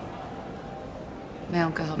of her. My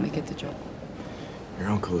uncle helped me get the job. Your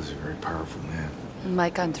uncle is a very powerful man. In my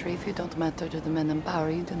country, if you don't matter to the men in power,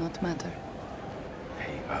 you do not matter.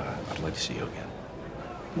 Hey, I'd like to see you again.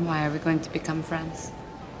 Why are we going to become friends?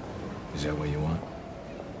 Is that what you want?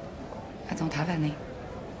 I don't have any.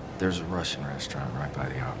 There's a Russian restaurant right by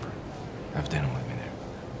the opera. Have dinner with me there.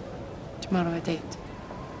 Tomorrow a date.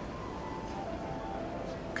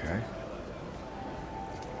 Okay.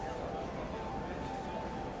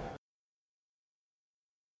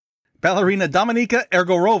 Ballerina Dominika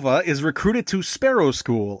Ergorova is recruited to Sparrow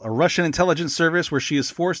School, a Russian intelligence service where she is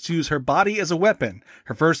forced to use her body as a weapon.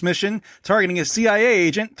 Her first mission, targeting a CIA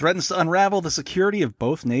agent, threatens to unravel the security of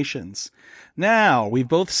both nations. Now, we've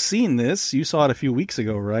both seen this. You saw it a few weeks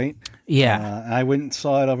ago, right? Yeah. I went and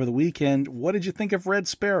saw it over the weekend. What did you think of Red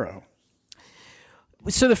Sparrow?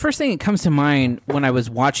 So the first thing that comes to mind when I was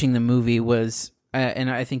watching the movie was, and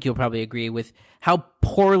I think you'll probably agree with, how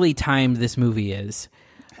poorly timed this movie is.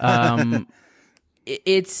 So one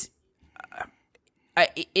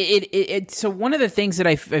of the things that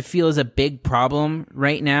I feel is a big problem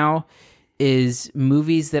right now is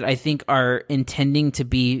movies that I think are intending to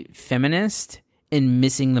be feminist and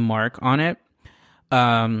missing the mark on it.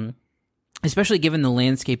 Especially given the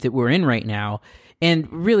landscape that we're in right now.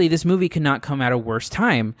 And really, this movie could not come at a worse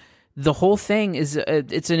time. The whole thing is,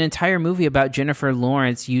 it's an entire movie about Jennifer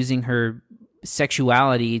Lawrence using her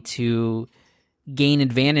sexuality to gain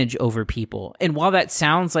advantage over people. And while that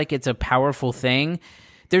sounds like it's a powerful thing,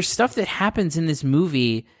 there's stuff that happens in this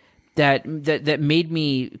movie that made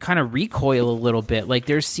me kind of recoil a little bit. Like,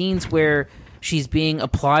 there's scenes where she's being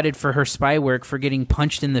applauded for her spy work for getting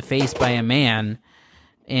punched in the face by a man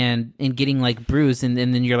and getting like bruised, and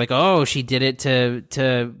then you're like, oh, she did it to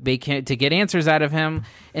get answers out of him,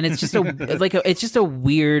 and it's just it's just a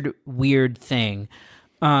weird thing.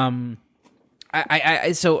 So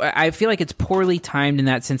I feel like it's poorly timed in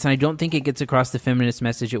that sense, and I don't think it gets across the feminist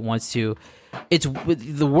message it wants to. It's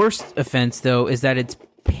the worst offense though is that it's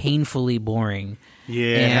painfully boring.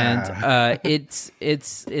 Yeah, and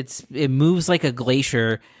it moves like a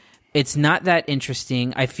glacier. It's not that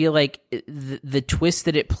interesting. I feel like the twists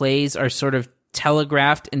that it plays are sort of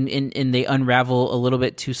telegraphed and they unravel a little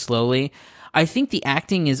bit too slowly. I think the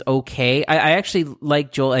acting is okay. I actually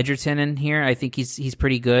like Joel Edgerton in here. I think he's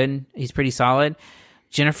pretty good. He's pretty solid.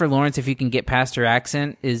 Jennifer Lawrence, if you can get past her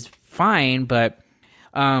accent, is fine, but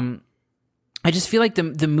I just feel like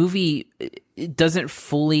the movie it doesn't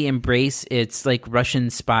fully embrace its like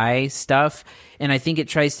Russian spy stuff, and I think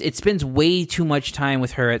it spends way too much time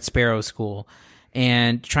with her at Sparrow School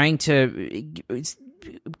and trying to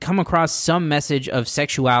come across some message of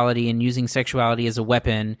sexuality and using sexuality as a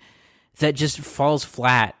weapon that just falls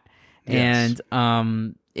flat. Yes.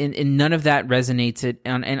 And none of that resonates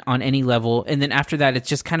on any level. And then after that, it's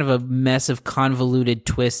just kind of a mess of convoluted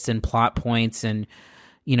twists and plot points and,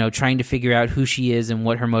 you know, trying to figure out who she is and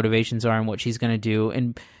what her motivations are and what she's going to do.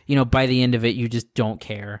 And, you know, by the end of it, you just don't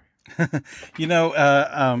care. You know,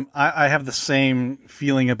 I have the same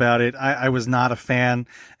feeling about it. I was not a fan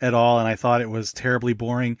at all, and I thought it was terribly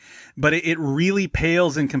boring. But it really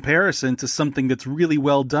pales in comparison to something that's really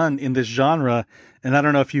well done in this genre. And I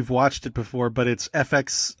don't know if you've watched it before, but it's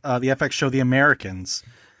FX, the FX show The Americans.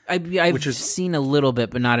 I've seen a little bit,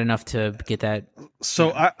 but not enough to get that.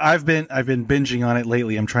 So I've been binging on it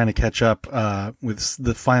lately. I'm trying to catch up with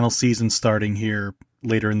the final season starting here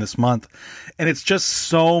later in this month, and it's just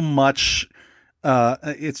so much.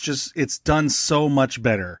 It's done so much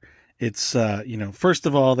better. It's first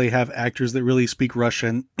of all, they have actors that really speak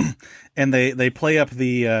Russian, and they play up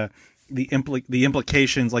the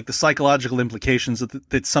implications, like the psychological implications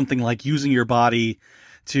that something like using your body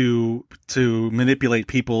to manipulate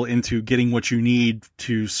people into getting what you need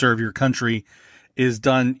to serve your country is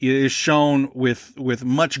shown with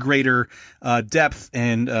much greater depth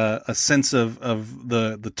and a sense of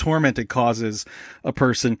the torment it causes a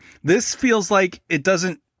person. This feels like it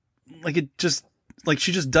doesn't, like it just, like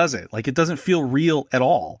she just does it. Like it doesn't feel real at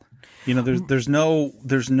all. There's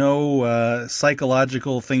no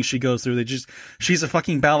psychological thing she goes through. She's a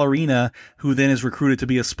fucking ballerina who then is recruited to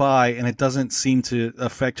be a spy, and it doesn't seem to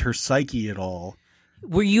affect her psyche at all.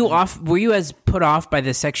 Were you as put off by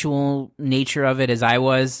the sexual nature of it as I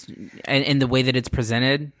was, and the way that it's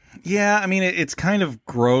presented? Yeah, I mean, it's kind of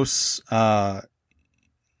gross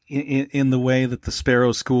in the way that the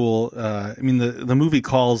Sparrow School. The movie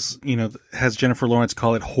has Jennifer Lawrence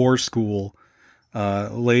call it whore school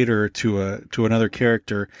later to another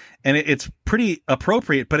character, and it's pretty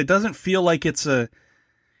appropriate, but it doesn't feel like it's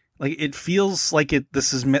it feels like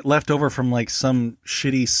this is left over from like some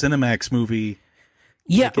shitty Cinemax movie.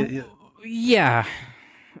 Yeah, yeah.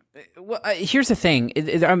 Well, here's the thing.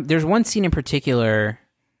 There's one scene in particular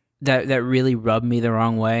that really rubbed me the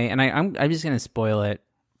wrong way, and I'm just gonna spoil it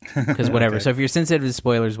because whatever. Okay. So if you're sensitive to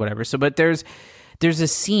spoilers, whatever. So, but there's a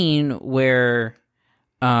scene where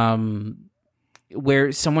someone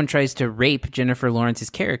tries to rape Jennifer Lawrence's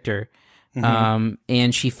character,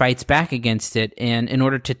 and she fights back against it. And in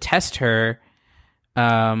order to test her, they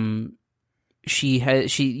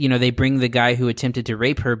bring the guy who attempted to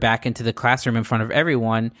rape her back into the classroom in front of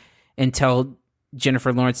everyone and tell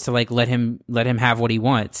Jennifer Lawrence to let him have what he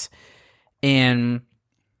wants. And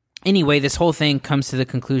anyway, this whole thing comes to the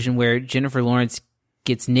conclusion where Jennifer Lawrence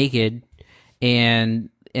gets naked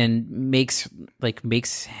and makes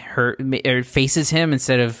her, or faces him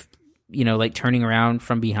instead of turning around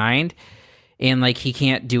from behind, and he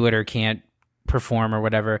can't do it or can't perform or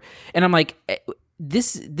whatever. And I'm like,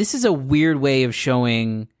 this is a weird way of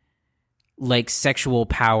showing sexual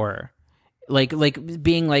power,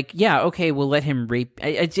 being yeah, okay, we'll let him rape.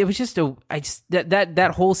 It was just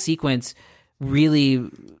that whole sequence really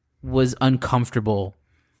was uncomfortable.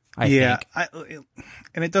 I think.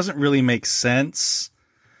 And it doesn't really make sense.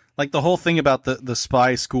 Like the whole thing about the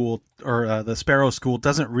spy school or the Sparrow School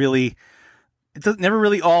never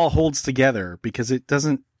really all holds together, because it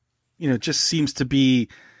doesn't, it just seems to be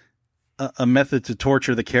a method to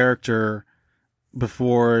torture the character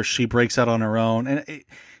before she breaks out on her own. And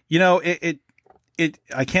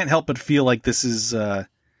I can't help but feel like this is,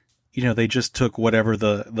 they just took whatever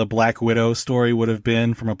the Black Widow story would have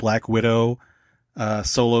been from a Black Widow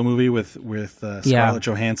solo movie with Scarlett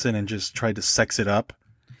Johansson and just tried to sex it up.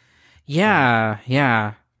 Yeah.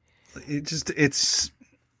 It just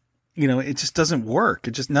doesn't work.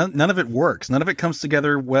 It just none of it works. None of it comes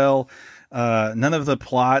together well. None of the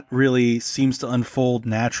plot really seems to unfold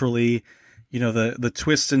naturally. The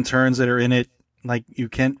twists and turns that are in it, you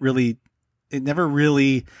can't really. It never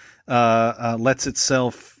really lets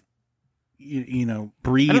itself,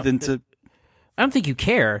 breathe into. I don't think you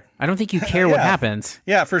care. I don't think you care what happens.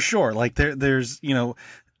 Yeah, for sure. There's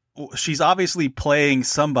she's obviously playing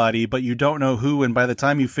somebody, but you don't know who. And by the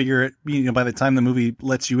time you figure it, by the time the movie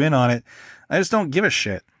lets you in on it, I just don't give a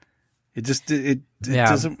shit. It just it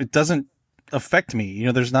doesn't affect me.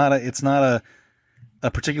 It's not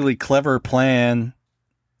a particularly clever plan,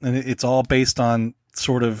 and it's all based on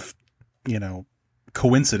sort of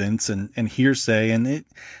coincidence and hearsay, and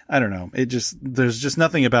I don't know. There's just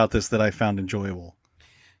nothing about this that I found enjoyable.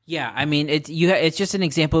 Yeah, I mean, it's just an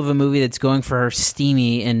example of a movie that's going for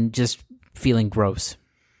steamy and just feeling gross.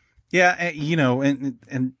 Yeah,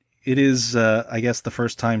 and it is, I guess, the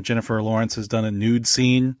first time Jennifer Lawrence has done a nude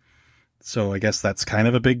scene, so I guess that's kind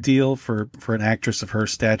of a big deal for an actress of her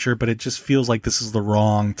stature. But it just feels like this is the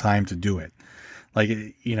wrong time to do it.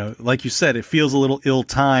 Like you said, it feels a little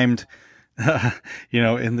ill-timed.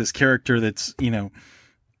 In this character that's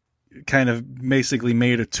kind of basically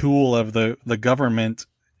made a tool of the government,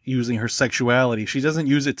 using her sexuality. She doesn't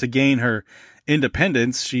use it to gain her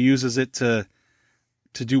independence. She uses it to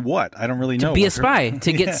do what? I don't really know. To be a spy,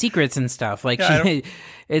 to get secrets and stuff. It's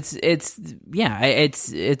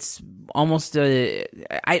almost the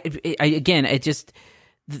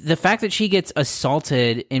fact that she gets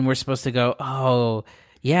assaulted and we're supposed to go, oh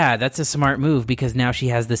yeah, that's a smart move because now she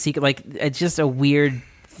has the secret. It's just a weird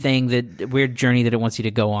journey that it wants you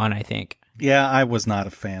to go on, I think. Yeah, I was not a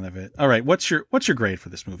fan of it. All right, what's your grade for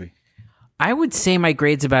this movie? I would say my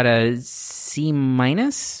grade's about a C-.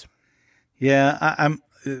 Yeah, I'm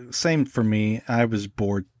same for me. I was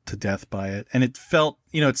bored to death by it. And it felt,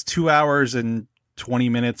 it's 2 hours and 20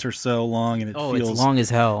 minutes or so long, and it feels it's long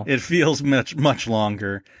as hell. It feels much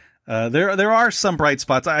longer. There are some bright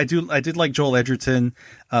spots. I did like Joel Edgerton.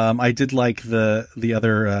 I did like the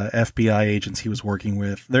other FBI agents he was working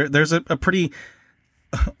with. There's a pretty.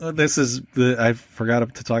 I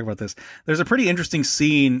forgot to talk about this. There's a pretty interesting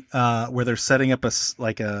scene where they're setting up a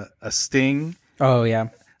sting. Oh yeah.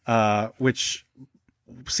 Which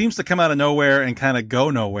seems to come out of nowhere and kind of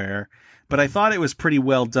go nowhere. But I thought it was pretty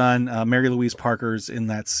well done. Mary Louise Parker's in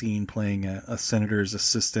that scene playing a senator's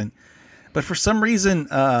assistant. But for some reason,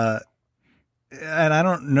 and I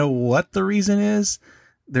don't know what the reason is,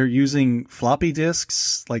 they're using floppy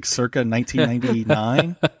disks like circa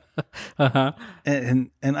 1999. Uh-huh.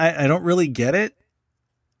 And I don't really get it.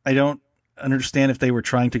 I don't understand if they were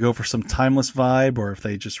trying to go for some timeless vibe or if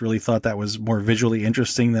they just really thought that was more visually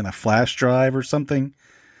interesting than a flash drive or something.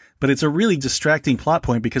 But it's a really distracting plot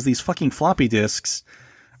point because these fucking floppy disks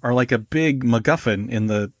are like a big MacGuffin in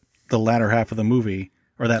the latter half of the movie.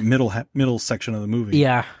 Or that middle section of the movie.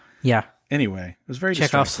 Yeah. Anyway, it was very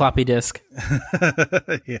Chekhov's floppy disk.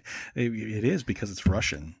 Yeah, it is because it's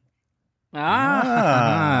Russian.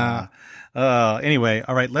 Anyway,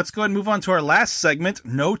 all right, let's go ahead and move on to our last segment,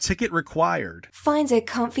 No Ticket Required. Find a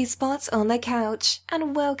comfy spot on the couch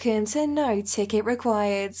and welcome to No Ticket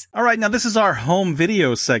Required. All right, now this is our home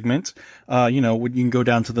video segment. You can go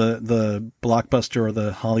down to the Blockbuster or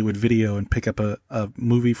the Hollywood Video and pick up a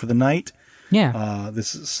movie for the night. Yeah.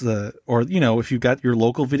 This is if you've got your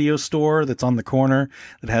local video store that's on the corner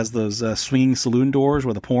that has those swinging saloon doors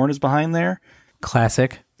where the porn is behind there.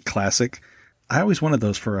 Classic. I always wanted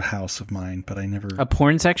those for a house of mine, but I never. A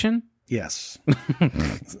porn section? Yes.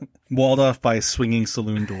 Walled off by swinging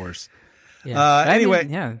saloon doors. Yeah. Anyway.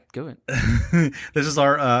 Yeah, go ahead. This is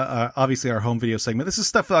our obviously our home video segment. This is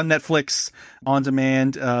stuff on Netflix, on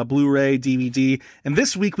demand, Blu-ray, DVD. And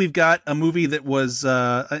this week we've got a movie that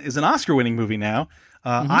is an Oscar-winning movie now,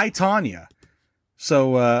 I, Tonya.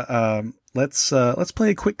 So let's play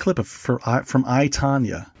a quick clip from I,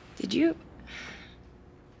 Tonya. Did you?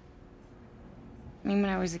 I mean,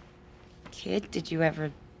 when I was a kid, did you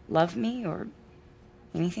ever love me or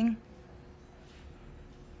anything?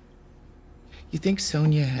 You think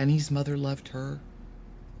Sonia Henny's mother loved her?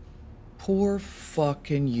 Poor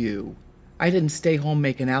fucking you. I didn't stay home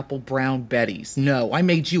making apple brown betties. No, I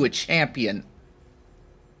made you a champion.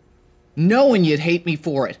 Knowing you'd hate me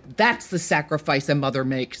for it. That's the sacrifice a mother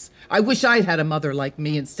makes. I wish I'd had a mother like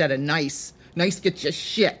me instead of nice. Nice gets you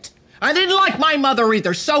shit. I didn't like my mother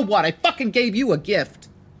either. So what? I fucking gave you a gift.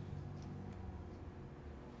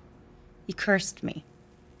 You cursed me.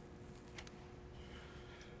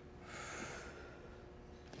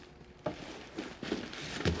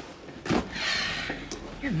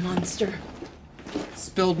 You're a monster.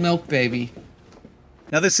 Spilled milk, baby.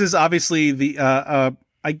 Now, this is obviously the,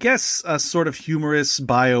 I guess, a sort of humorous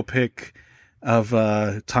biopic of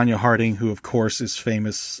Tonya Harding, who, of course, is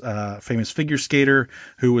famous figure skater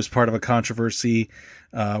who was part of a controversy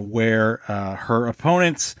where her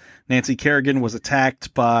opponent, Nancy Kerrigan, was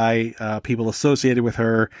attacked by people associated with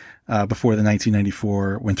her before the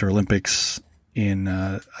 1994 Winter Olympics in,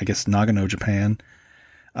 I guess, Nagano, Japan.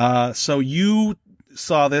 So you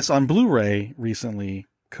saw this on Blu-ray recently,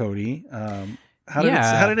 Cody. How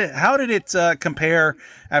did it compare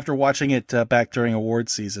after watching it back during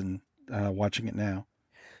awards season? Watching it now.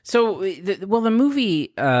 So, the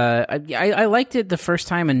movie, I liked it the first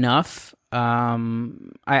time enough.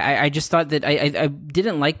 I just thought that I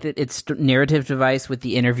didn't like that its narrative device with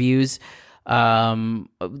the interviews that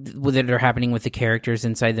are happening with the characters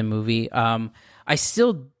inside the movie. I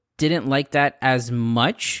still didn't like that as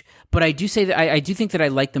much, but I do say that I do think that I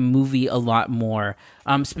like the movie a lot more.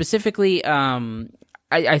 Specifically,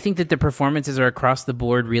 I think that the performances are across the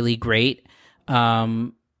board really great.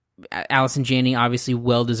 Allison Janney, obviously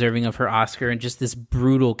well deserving of her Oscar, and just this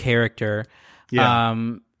brutal character. Yeah.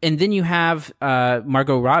 And then you have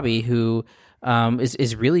Margot Robbie, who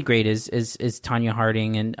is really great as Tonya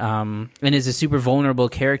Harding, and is a super vulnerable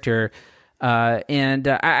character. I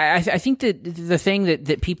think that the thing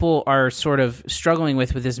that people are sort of struggling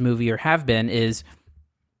with this movie, or have been, is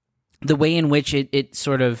the way in which it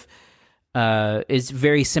sort of is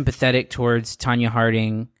very sympathetic towards Tonya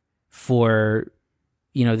Harding for,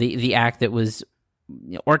 the act that was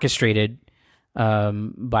orchestrated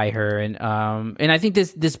by her, and I think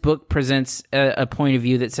this book presents a point of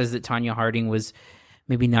view that says that Tonya Harding was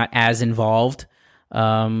maybe not as involved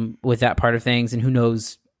with that part of things, and who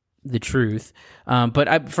knows the truth.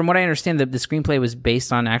 But from what I understand, the screenplay was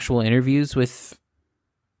based on actual interviews with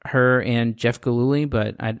her and Jeff Gillooly,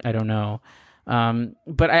 but I don't know.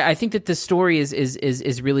 But I think that the story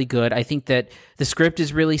is really good. I think that the script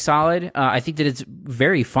is really solid. I think that it's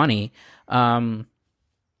very funny.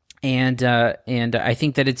 And I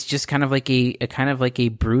think that it's just kind of like a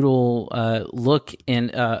brutal look,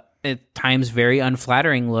 and at times very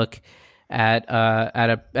unflattering look at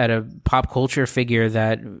a pop culture figure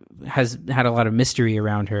that has had a lot of mystery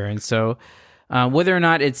around her. And so whether or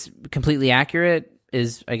not it's completely accurate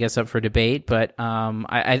is, I guess, up for debate, but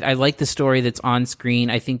I like the story that's on screen.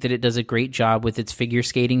 I think that it does a great job with its figure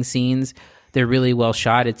skating scenes. They're really well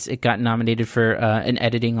shot. It got nominated for an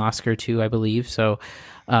editing Oscar too, I believe. So,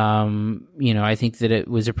 I think that it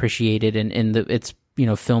was appreciated in its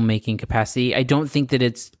filmmaking capacity. I don't think that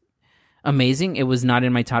it's amazing. It was not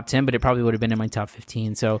in my top 10, but it probably would have been in my top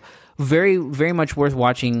 15. So, very, very much worth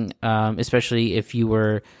watching, especially if you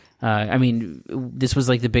were. This was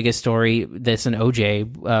like the biggest story, this and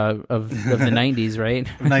OJ of the 90s, right?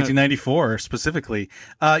 1994 specifically.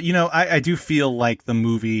 I do feel like the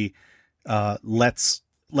movie lets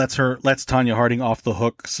Tonya Harding off the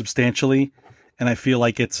hook substantially, and I feel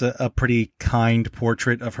like it's a pretty kind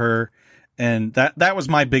portrait of her. And that was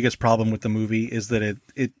my biggest problem with the movie, is that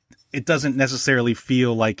it doesn't necessarily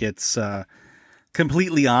feel like it's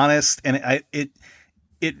completely honest, and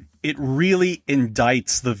it really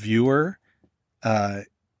indicts the viewer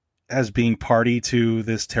as being party to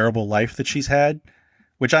this terrible life that she's had,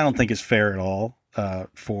 which I don't think is fair at all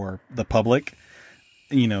for the public.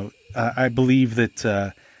 I believe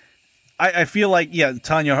that I feel like, yeah,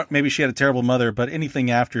 Tonya, maybe she had a terrible mother, but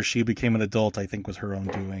anything after she became an adult, I think, was her own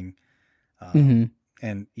doing.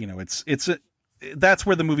 And that's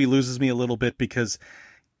where the movie loses me a little bit, because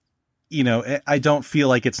I don't feel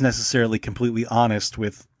like it's necessarily completely honest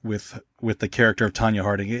with the character of Tonya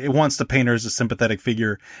Harding. It wants to paint her as a sympathetic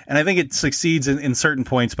figure, and I think it succeeds in certain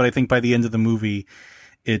points, but I think by the end of the movie,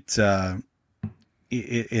 it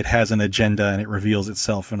has an agenda and it reveals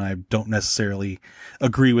itself, and I don't necessarily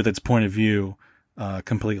agree with its point of view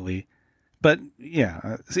completely. But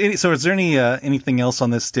yeah, so is there anything else on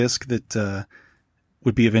this disc that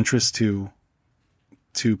would be of interest to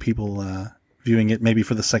people viewing it maybe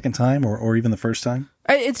for the second time or even the first time?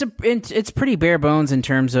 It's pretty bare bones in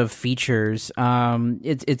terms of features.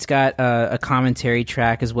 It's got a commentary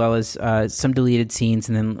track as well as some deleted scenes,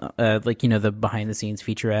 and then the behind the scenes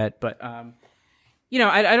featurette. But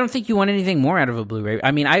I don't think you want anything more out of a Blu-ray. I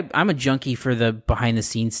mean, I'm a junkie for the behind the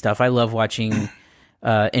scenes stuff. I love watching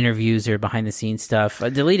interviews or behind the scenes stuff.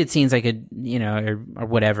 Deleted scenes I could, or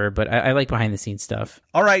whatever, but I like behind the scenes stuff.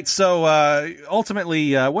 All right, so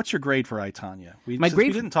ultimately, what's your grade for I, Tonya? We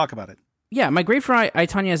didn't talk about it. Yeah, my grade for I,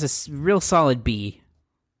 Tonya is a real solid B.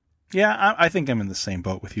 Yeah, I think I'm in the same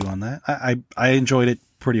boat with you on that. I enjoyed it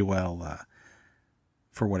pretty well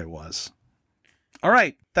for what it was. All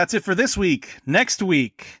right, that's it for this week. Next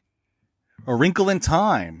week, A Wrinkle in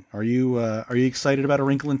Time. Are you excited about A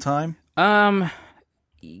Wrinkle in Time? No.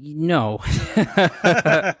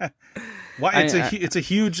 Well, it's a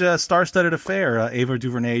huge star-studded affair. Ava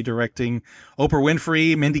DuVernay directing, Oprah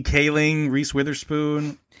Winfrey, Mindy Kaling, Reese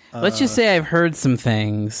Witherspoon. Let's just say I've heard some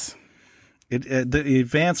things. The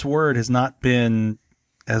advance word has not been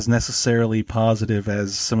as necessarily positive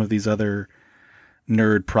as some of these other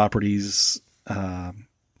nerd properties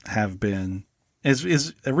have been.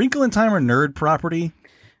 Is A Wrinkle in Time a nerd property?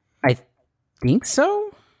 I think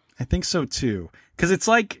so. I think so too. Because it's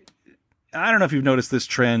like, I don't know if you've noticed this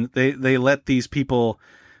trend. They let these people,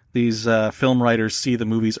 these film writers, see the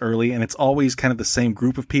movies early, and it's always kind of the same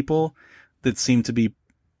group of people that seem to be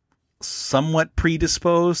somewhat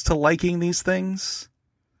predisposed to liking these things.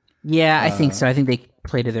 Yeah, I think so. I think they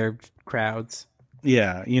play to their crowds.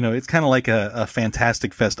 Yeah, it's kind of like a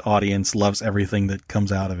Fantastic Fest audience loves everything that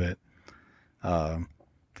comes out of it.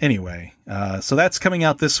 Anyway, so that's coming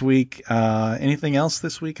out this week. Anything else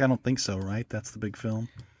this week? I don't think so, right? That's the big film.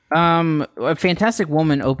 A Fantastic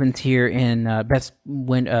Woman opened here in best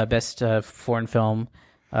foreign film.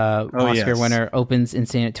 Oscar winner opens in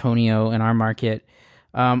San Antonio in our market.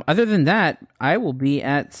 Other than that, I will be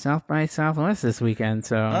at South by Southwest this weekend.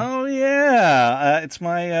 So. Oh yeah, it's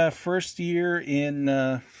my first year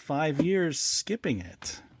in 5 years skipping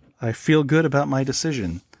it. I feel good about my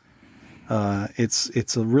decision.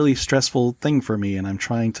 It's a really stressful thing for me, and I'm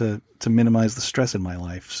trying to minimize the stress in my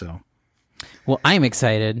life. So, well, I'm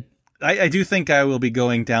excited. I do think I will be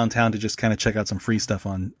going downtown to just kind of check out some free stuff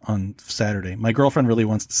on Saturday. My girlfriend really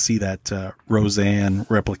wants to see that Roseanne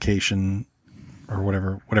replication, or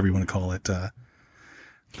whatever you want to call it.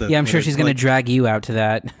 I'm sure she's going to drag you out to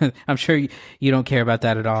that. I'm sure you don't care about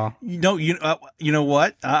that at all. You know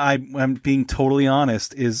what? I'm being totally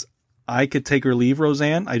honest. I could take or leave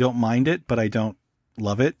Roseanne. I don't mind it, but I don't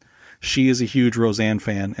love it. She is a huge Roseanne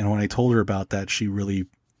fan, and when I told her about that, she really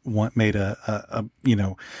made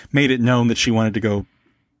made it known that she wanted to go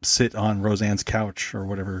sit on Roseanne's couch or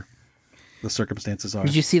whatever the circumstances are.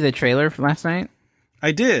 Did you see the trailer from last night?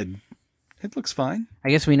 I did. It looks fine. I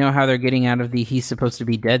guess we know how they're getting out of the he's supposed to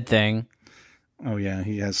be dead thing. Oh yeah,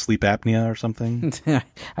 he has sleep apnea or something.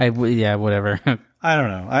 Yeah, whatever. I don't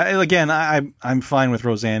know. I'm fine with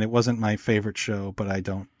Roseanne. It wasn't my favorite show, but I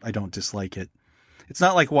don't dislike it. It's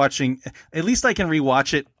not like watching. At least I can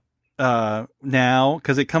rewatch it now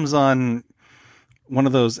because it comes on one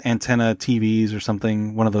of those antenna TVs or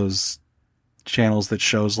something. One of those channels that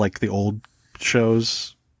shows like the old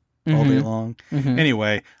shows all day long. Mm-hmm.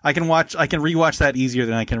 Anyway, I can rewatch that easier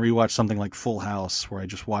than I can rewatch something like Full House, where I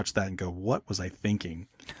just watch that and go, "What was I thinking?"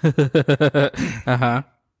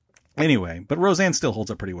 Anyway, but Roseanne still holds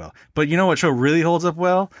up pretty well. But you know what show really holds up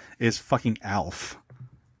well is fucking Alf.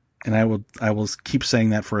 And I will keep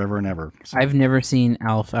saying that forever and ever. So. I've never seen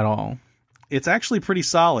Alf at all. It's actually pretty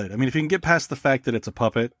solid. I mean, if you can get past the fact that it's a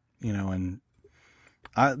puppet, and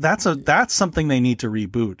that's something they need to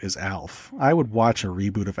reboot is Alf. I would watch a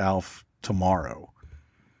reboot of Alf tomorrow.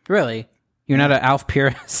 Really? You're not an Alf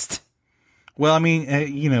purist? Well, I mean,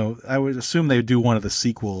 I would assume they would do one of the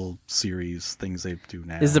sequel series things they do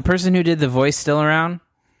now. Is the person who did the voice still around?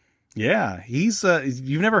 Yeah, he's.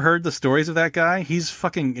 You've never heard the stories of that guy? He's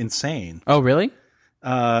fucking insane. Oh, really?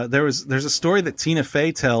 There's a story that Tina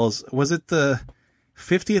Fey tells. Was it the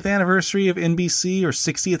 50th anniversary of NBC or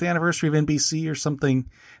 60th anniversary of NBC or something?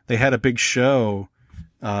 They had a big show.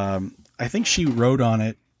 I think she wrote on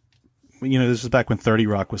it. This is back when 30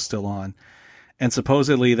 Rock was still on. And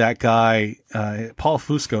supposedly that guy, Paul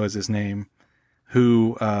Fusco is his name,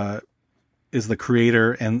 who is the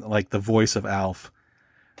creator and like the voice of Alf,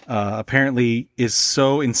 apparently is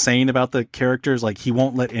so insane about the characters. Like he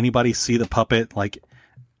won't let anybody see the puppet, like,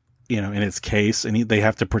 in its case. And they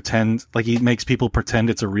have to pretend, like he makes people pretend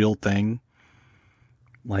it's a real thing.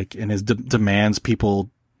 Like, and his demands people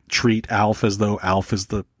treat Alf as though Alf is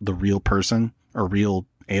the real person or real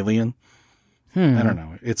alien. I don't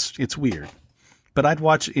know. It's weird. But I'd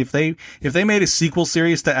watch if they made a sequel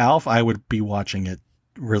series to Alf, I would be watching it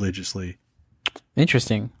religiously.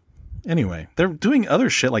 Interesting. Anyway, they're doing other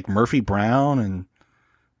shit like Murphy Brown and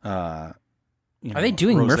are they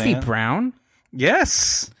doing Roseanne. Murphy Brown?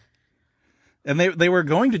 Yes. And they were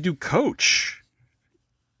going to do Coach,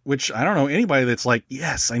 which I don't know anybody that's like,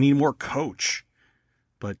 yes, I need more Coach.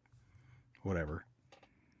 But whatever.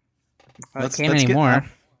 I can't anymore.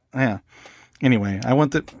 Yeah. Anyway, I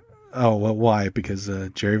want the. Oh, well, why? Because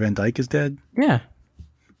Jerry Van Dyke is dead? Yeah.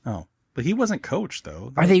 Oh, but he wasn't Coach,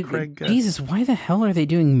 though. Are they? Jesus, why the hell are they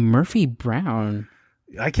doing Murphy Brown?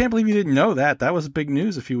 I can't believe you didn't know that. That was big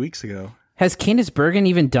news a few weeks ago. Has Candice Bergen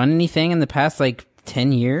even done anything in the past,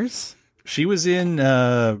 10 years? She was in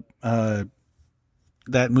that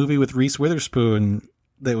movie with Reese Witherspoon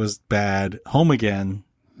that was bad, Home Again,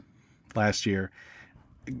 last year.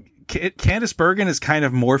 Candice Bergen is kind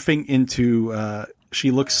of morphing into... she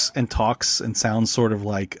looks and talks and sounds sort of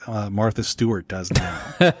like Martha Stewart does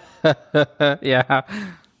now. Yeah.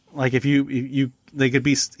 Like if they could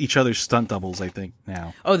be each other's stunt doubles, I think,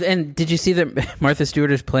 now. Oh, and did you see that Martha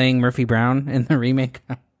Stewart is playing Murphy Brown in the remake?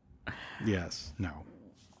 Yes. No.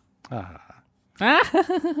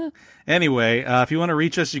 Anyway, if you want to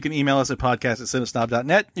reach us, you can email us at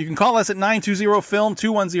podcast@cinesnob.net. You can call us at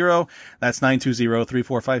 920-FILM-210. That's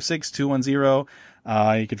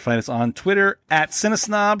 920-3456-210. You can find us on Twitter at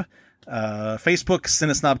Cinesnob, Facebook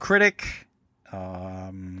Cinesnob Critic,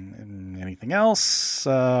 and anything else.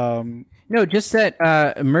 No, just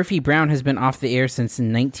that Murphy Brown has been off the air since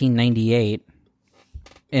 1998,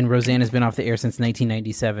 and Roseanne has been off the air since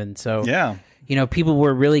 1997. So yeah, people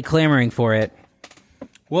were really clamoring for it.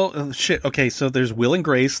 Well, shit. Okay, so there's Will and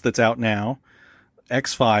Grace that's out now.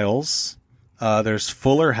 X-Files. There's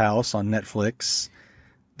Fuller House on Netflix.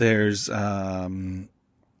 There's obviously...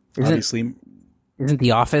 Isn't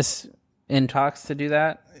The Office in talks to do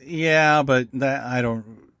that? Yeah, but that I don't...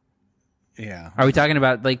 Yeah. Are we talking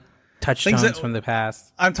about, touchstones from the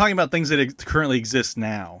past? I'm talking about things that currently exist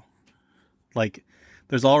now. Like,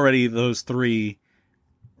 there's already those 3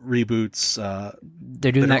 reboots.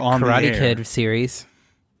 They're doing that Karate Kid series.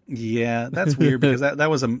 Yeah, that's weird because that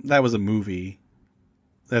was a movie.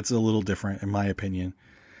 That's a little different in my opinion.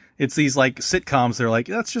 It's these sitcoms. They're like,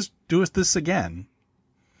 let's just do this again.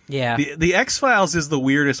 Yeah. The X-Files is the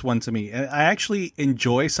weirdest one to me. I actually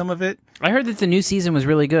enjoy some of it. I heard that the new season was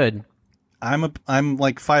really good. I'm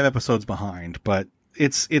 5 episodes behind, but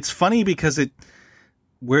it's funny because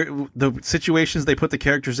where the situations they put the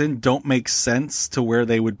characters in don't make sense to where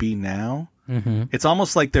they would be now. Mm-hmm. It's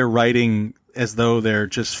almost like they're writing as though they're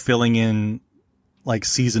just filling in like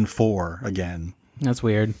season 4 again. That's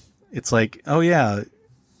weird. It's like, oh yeah,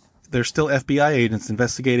 they're still FBI agents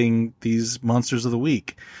investigating these monsters of the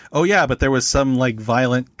week. Oh yeah, but there was some like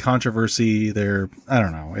violent controversy there. I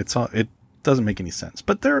don't know. It doesn't make any sense,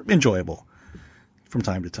 but they're enjoyable from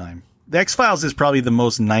time to time. The X-Files is probably the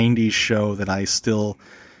most 90s show that I still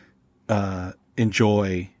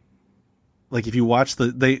enjoy. Like if you watch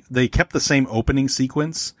they kept the same opening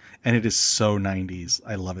sequence and it is so 90s.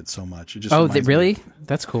 I love it so much. It just really?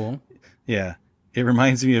 That's cool. Yeah. It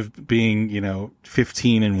reminds me of being,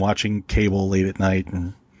 15 and watching cable late at night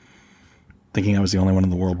and thinking I was the only one in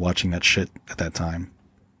the world watching that shit at that time.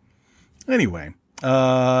 Anyway,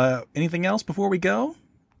 anything else before we go?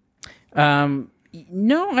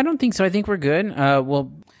 No, I don't think so. I think we're good.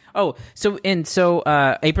 April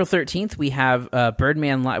 13th, we have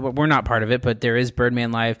Birdman Live. We're not part of it, but there is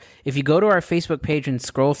Birdman Live. If you go to our Facebook page and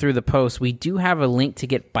scroll through the post, we do have a link to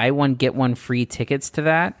get buy one, get one free tickets to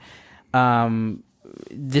that.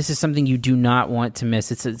 This is something you do not want to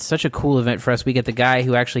miss. It's such a cool event for us. We get the guy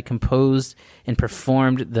who actually composed and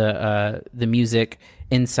performed the music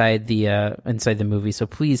inside the movie. So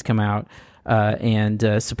please come out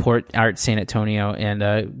and support Art San Antonio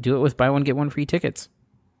and do it with buy one get one free tickets.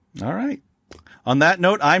 All right. On that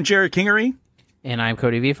note, I'm Jared Kingery. And I'm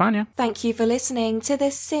Cody Villafana. Thank you for listening to the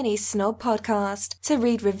Cine Snob podcast. To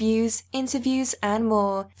read reviews, interviews, and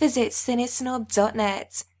more, visit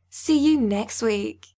cinesnob.net. See you next week.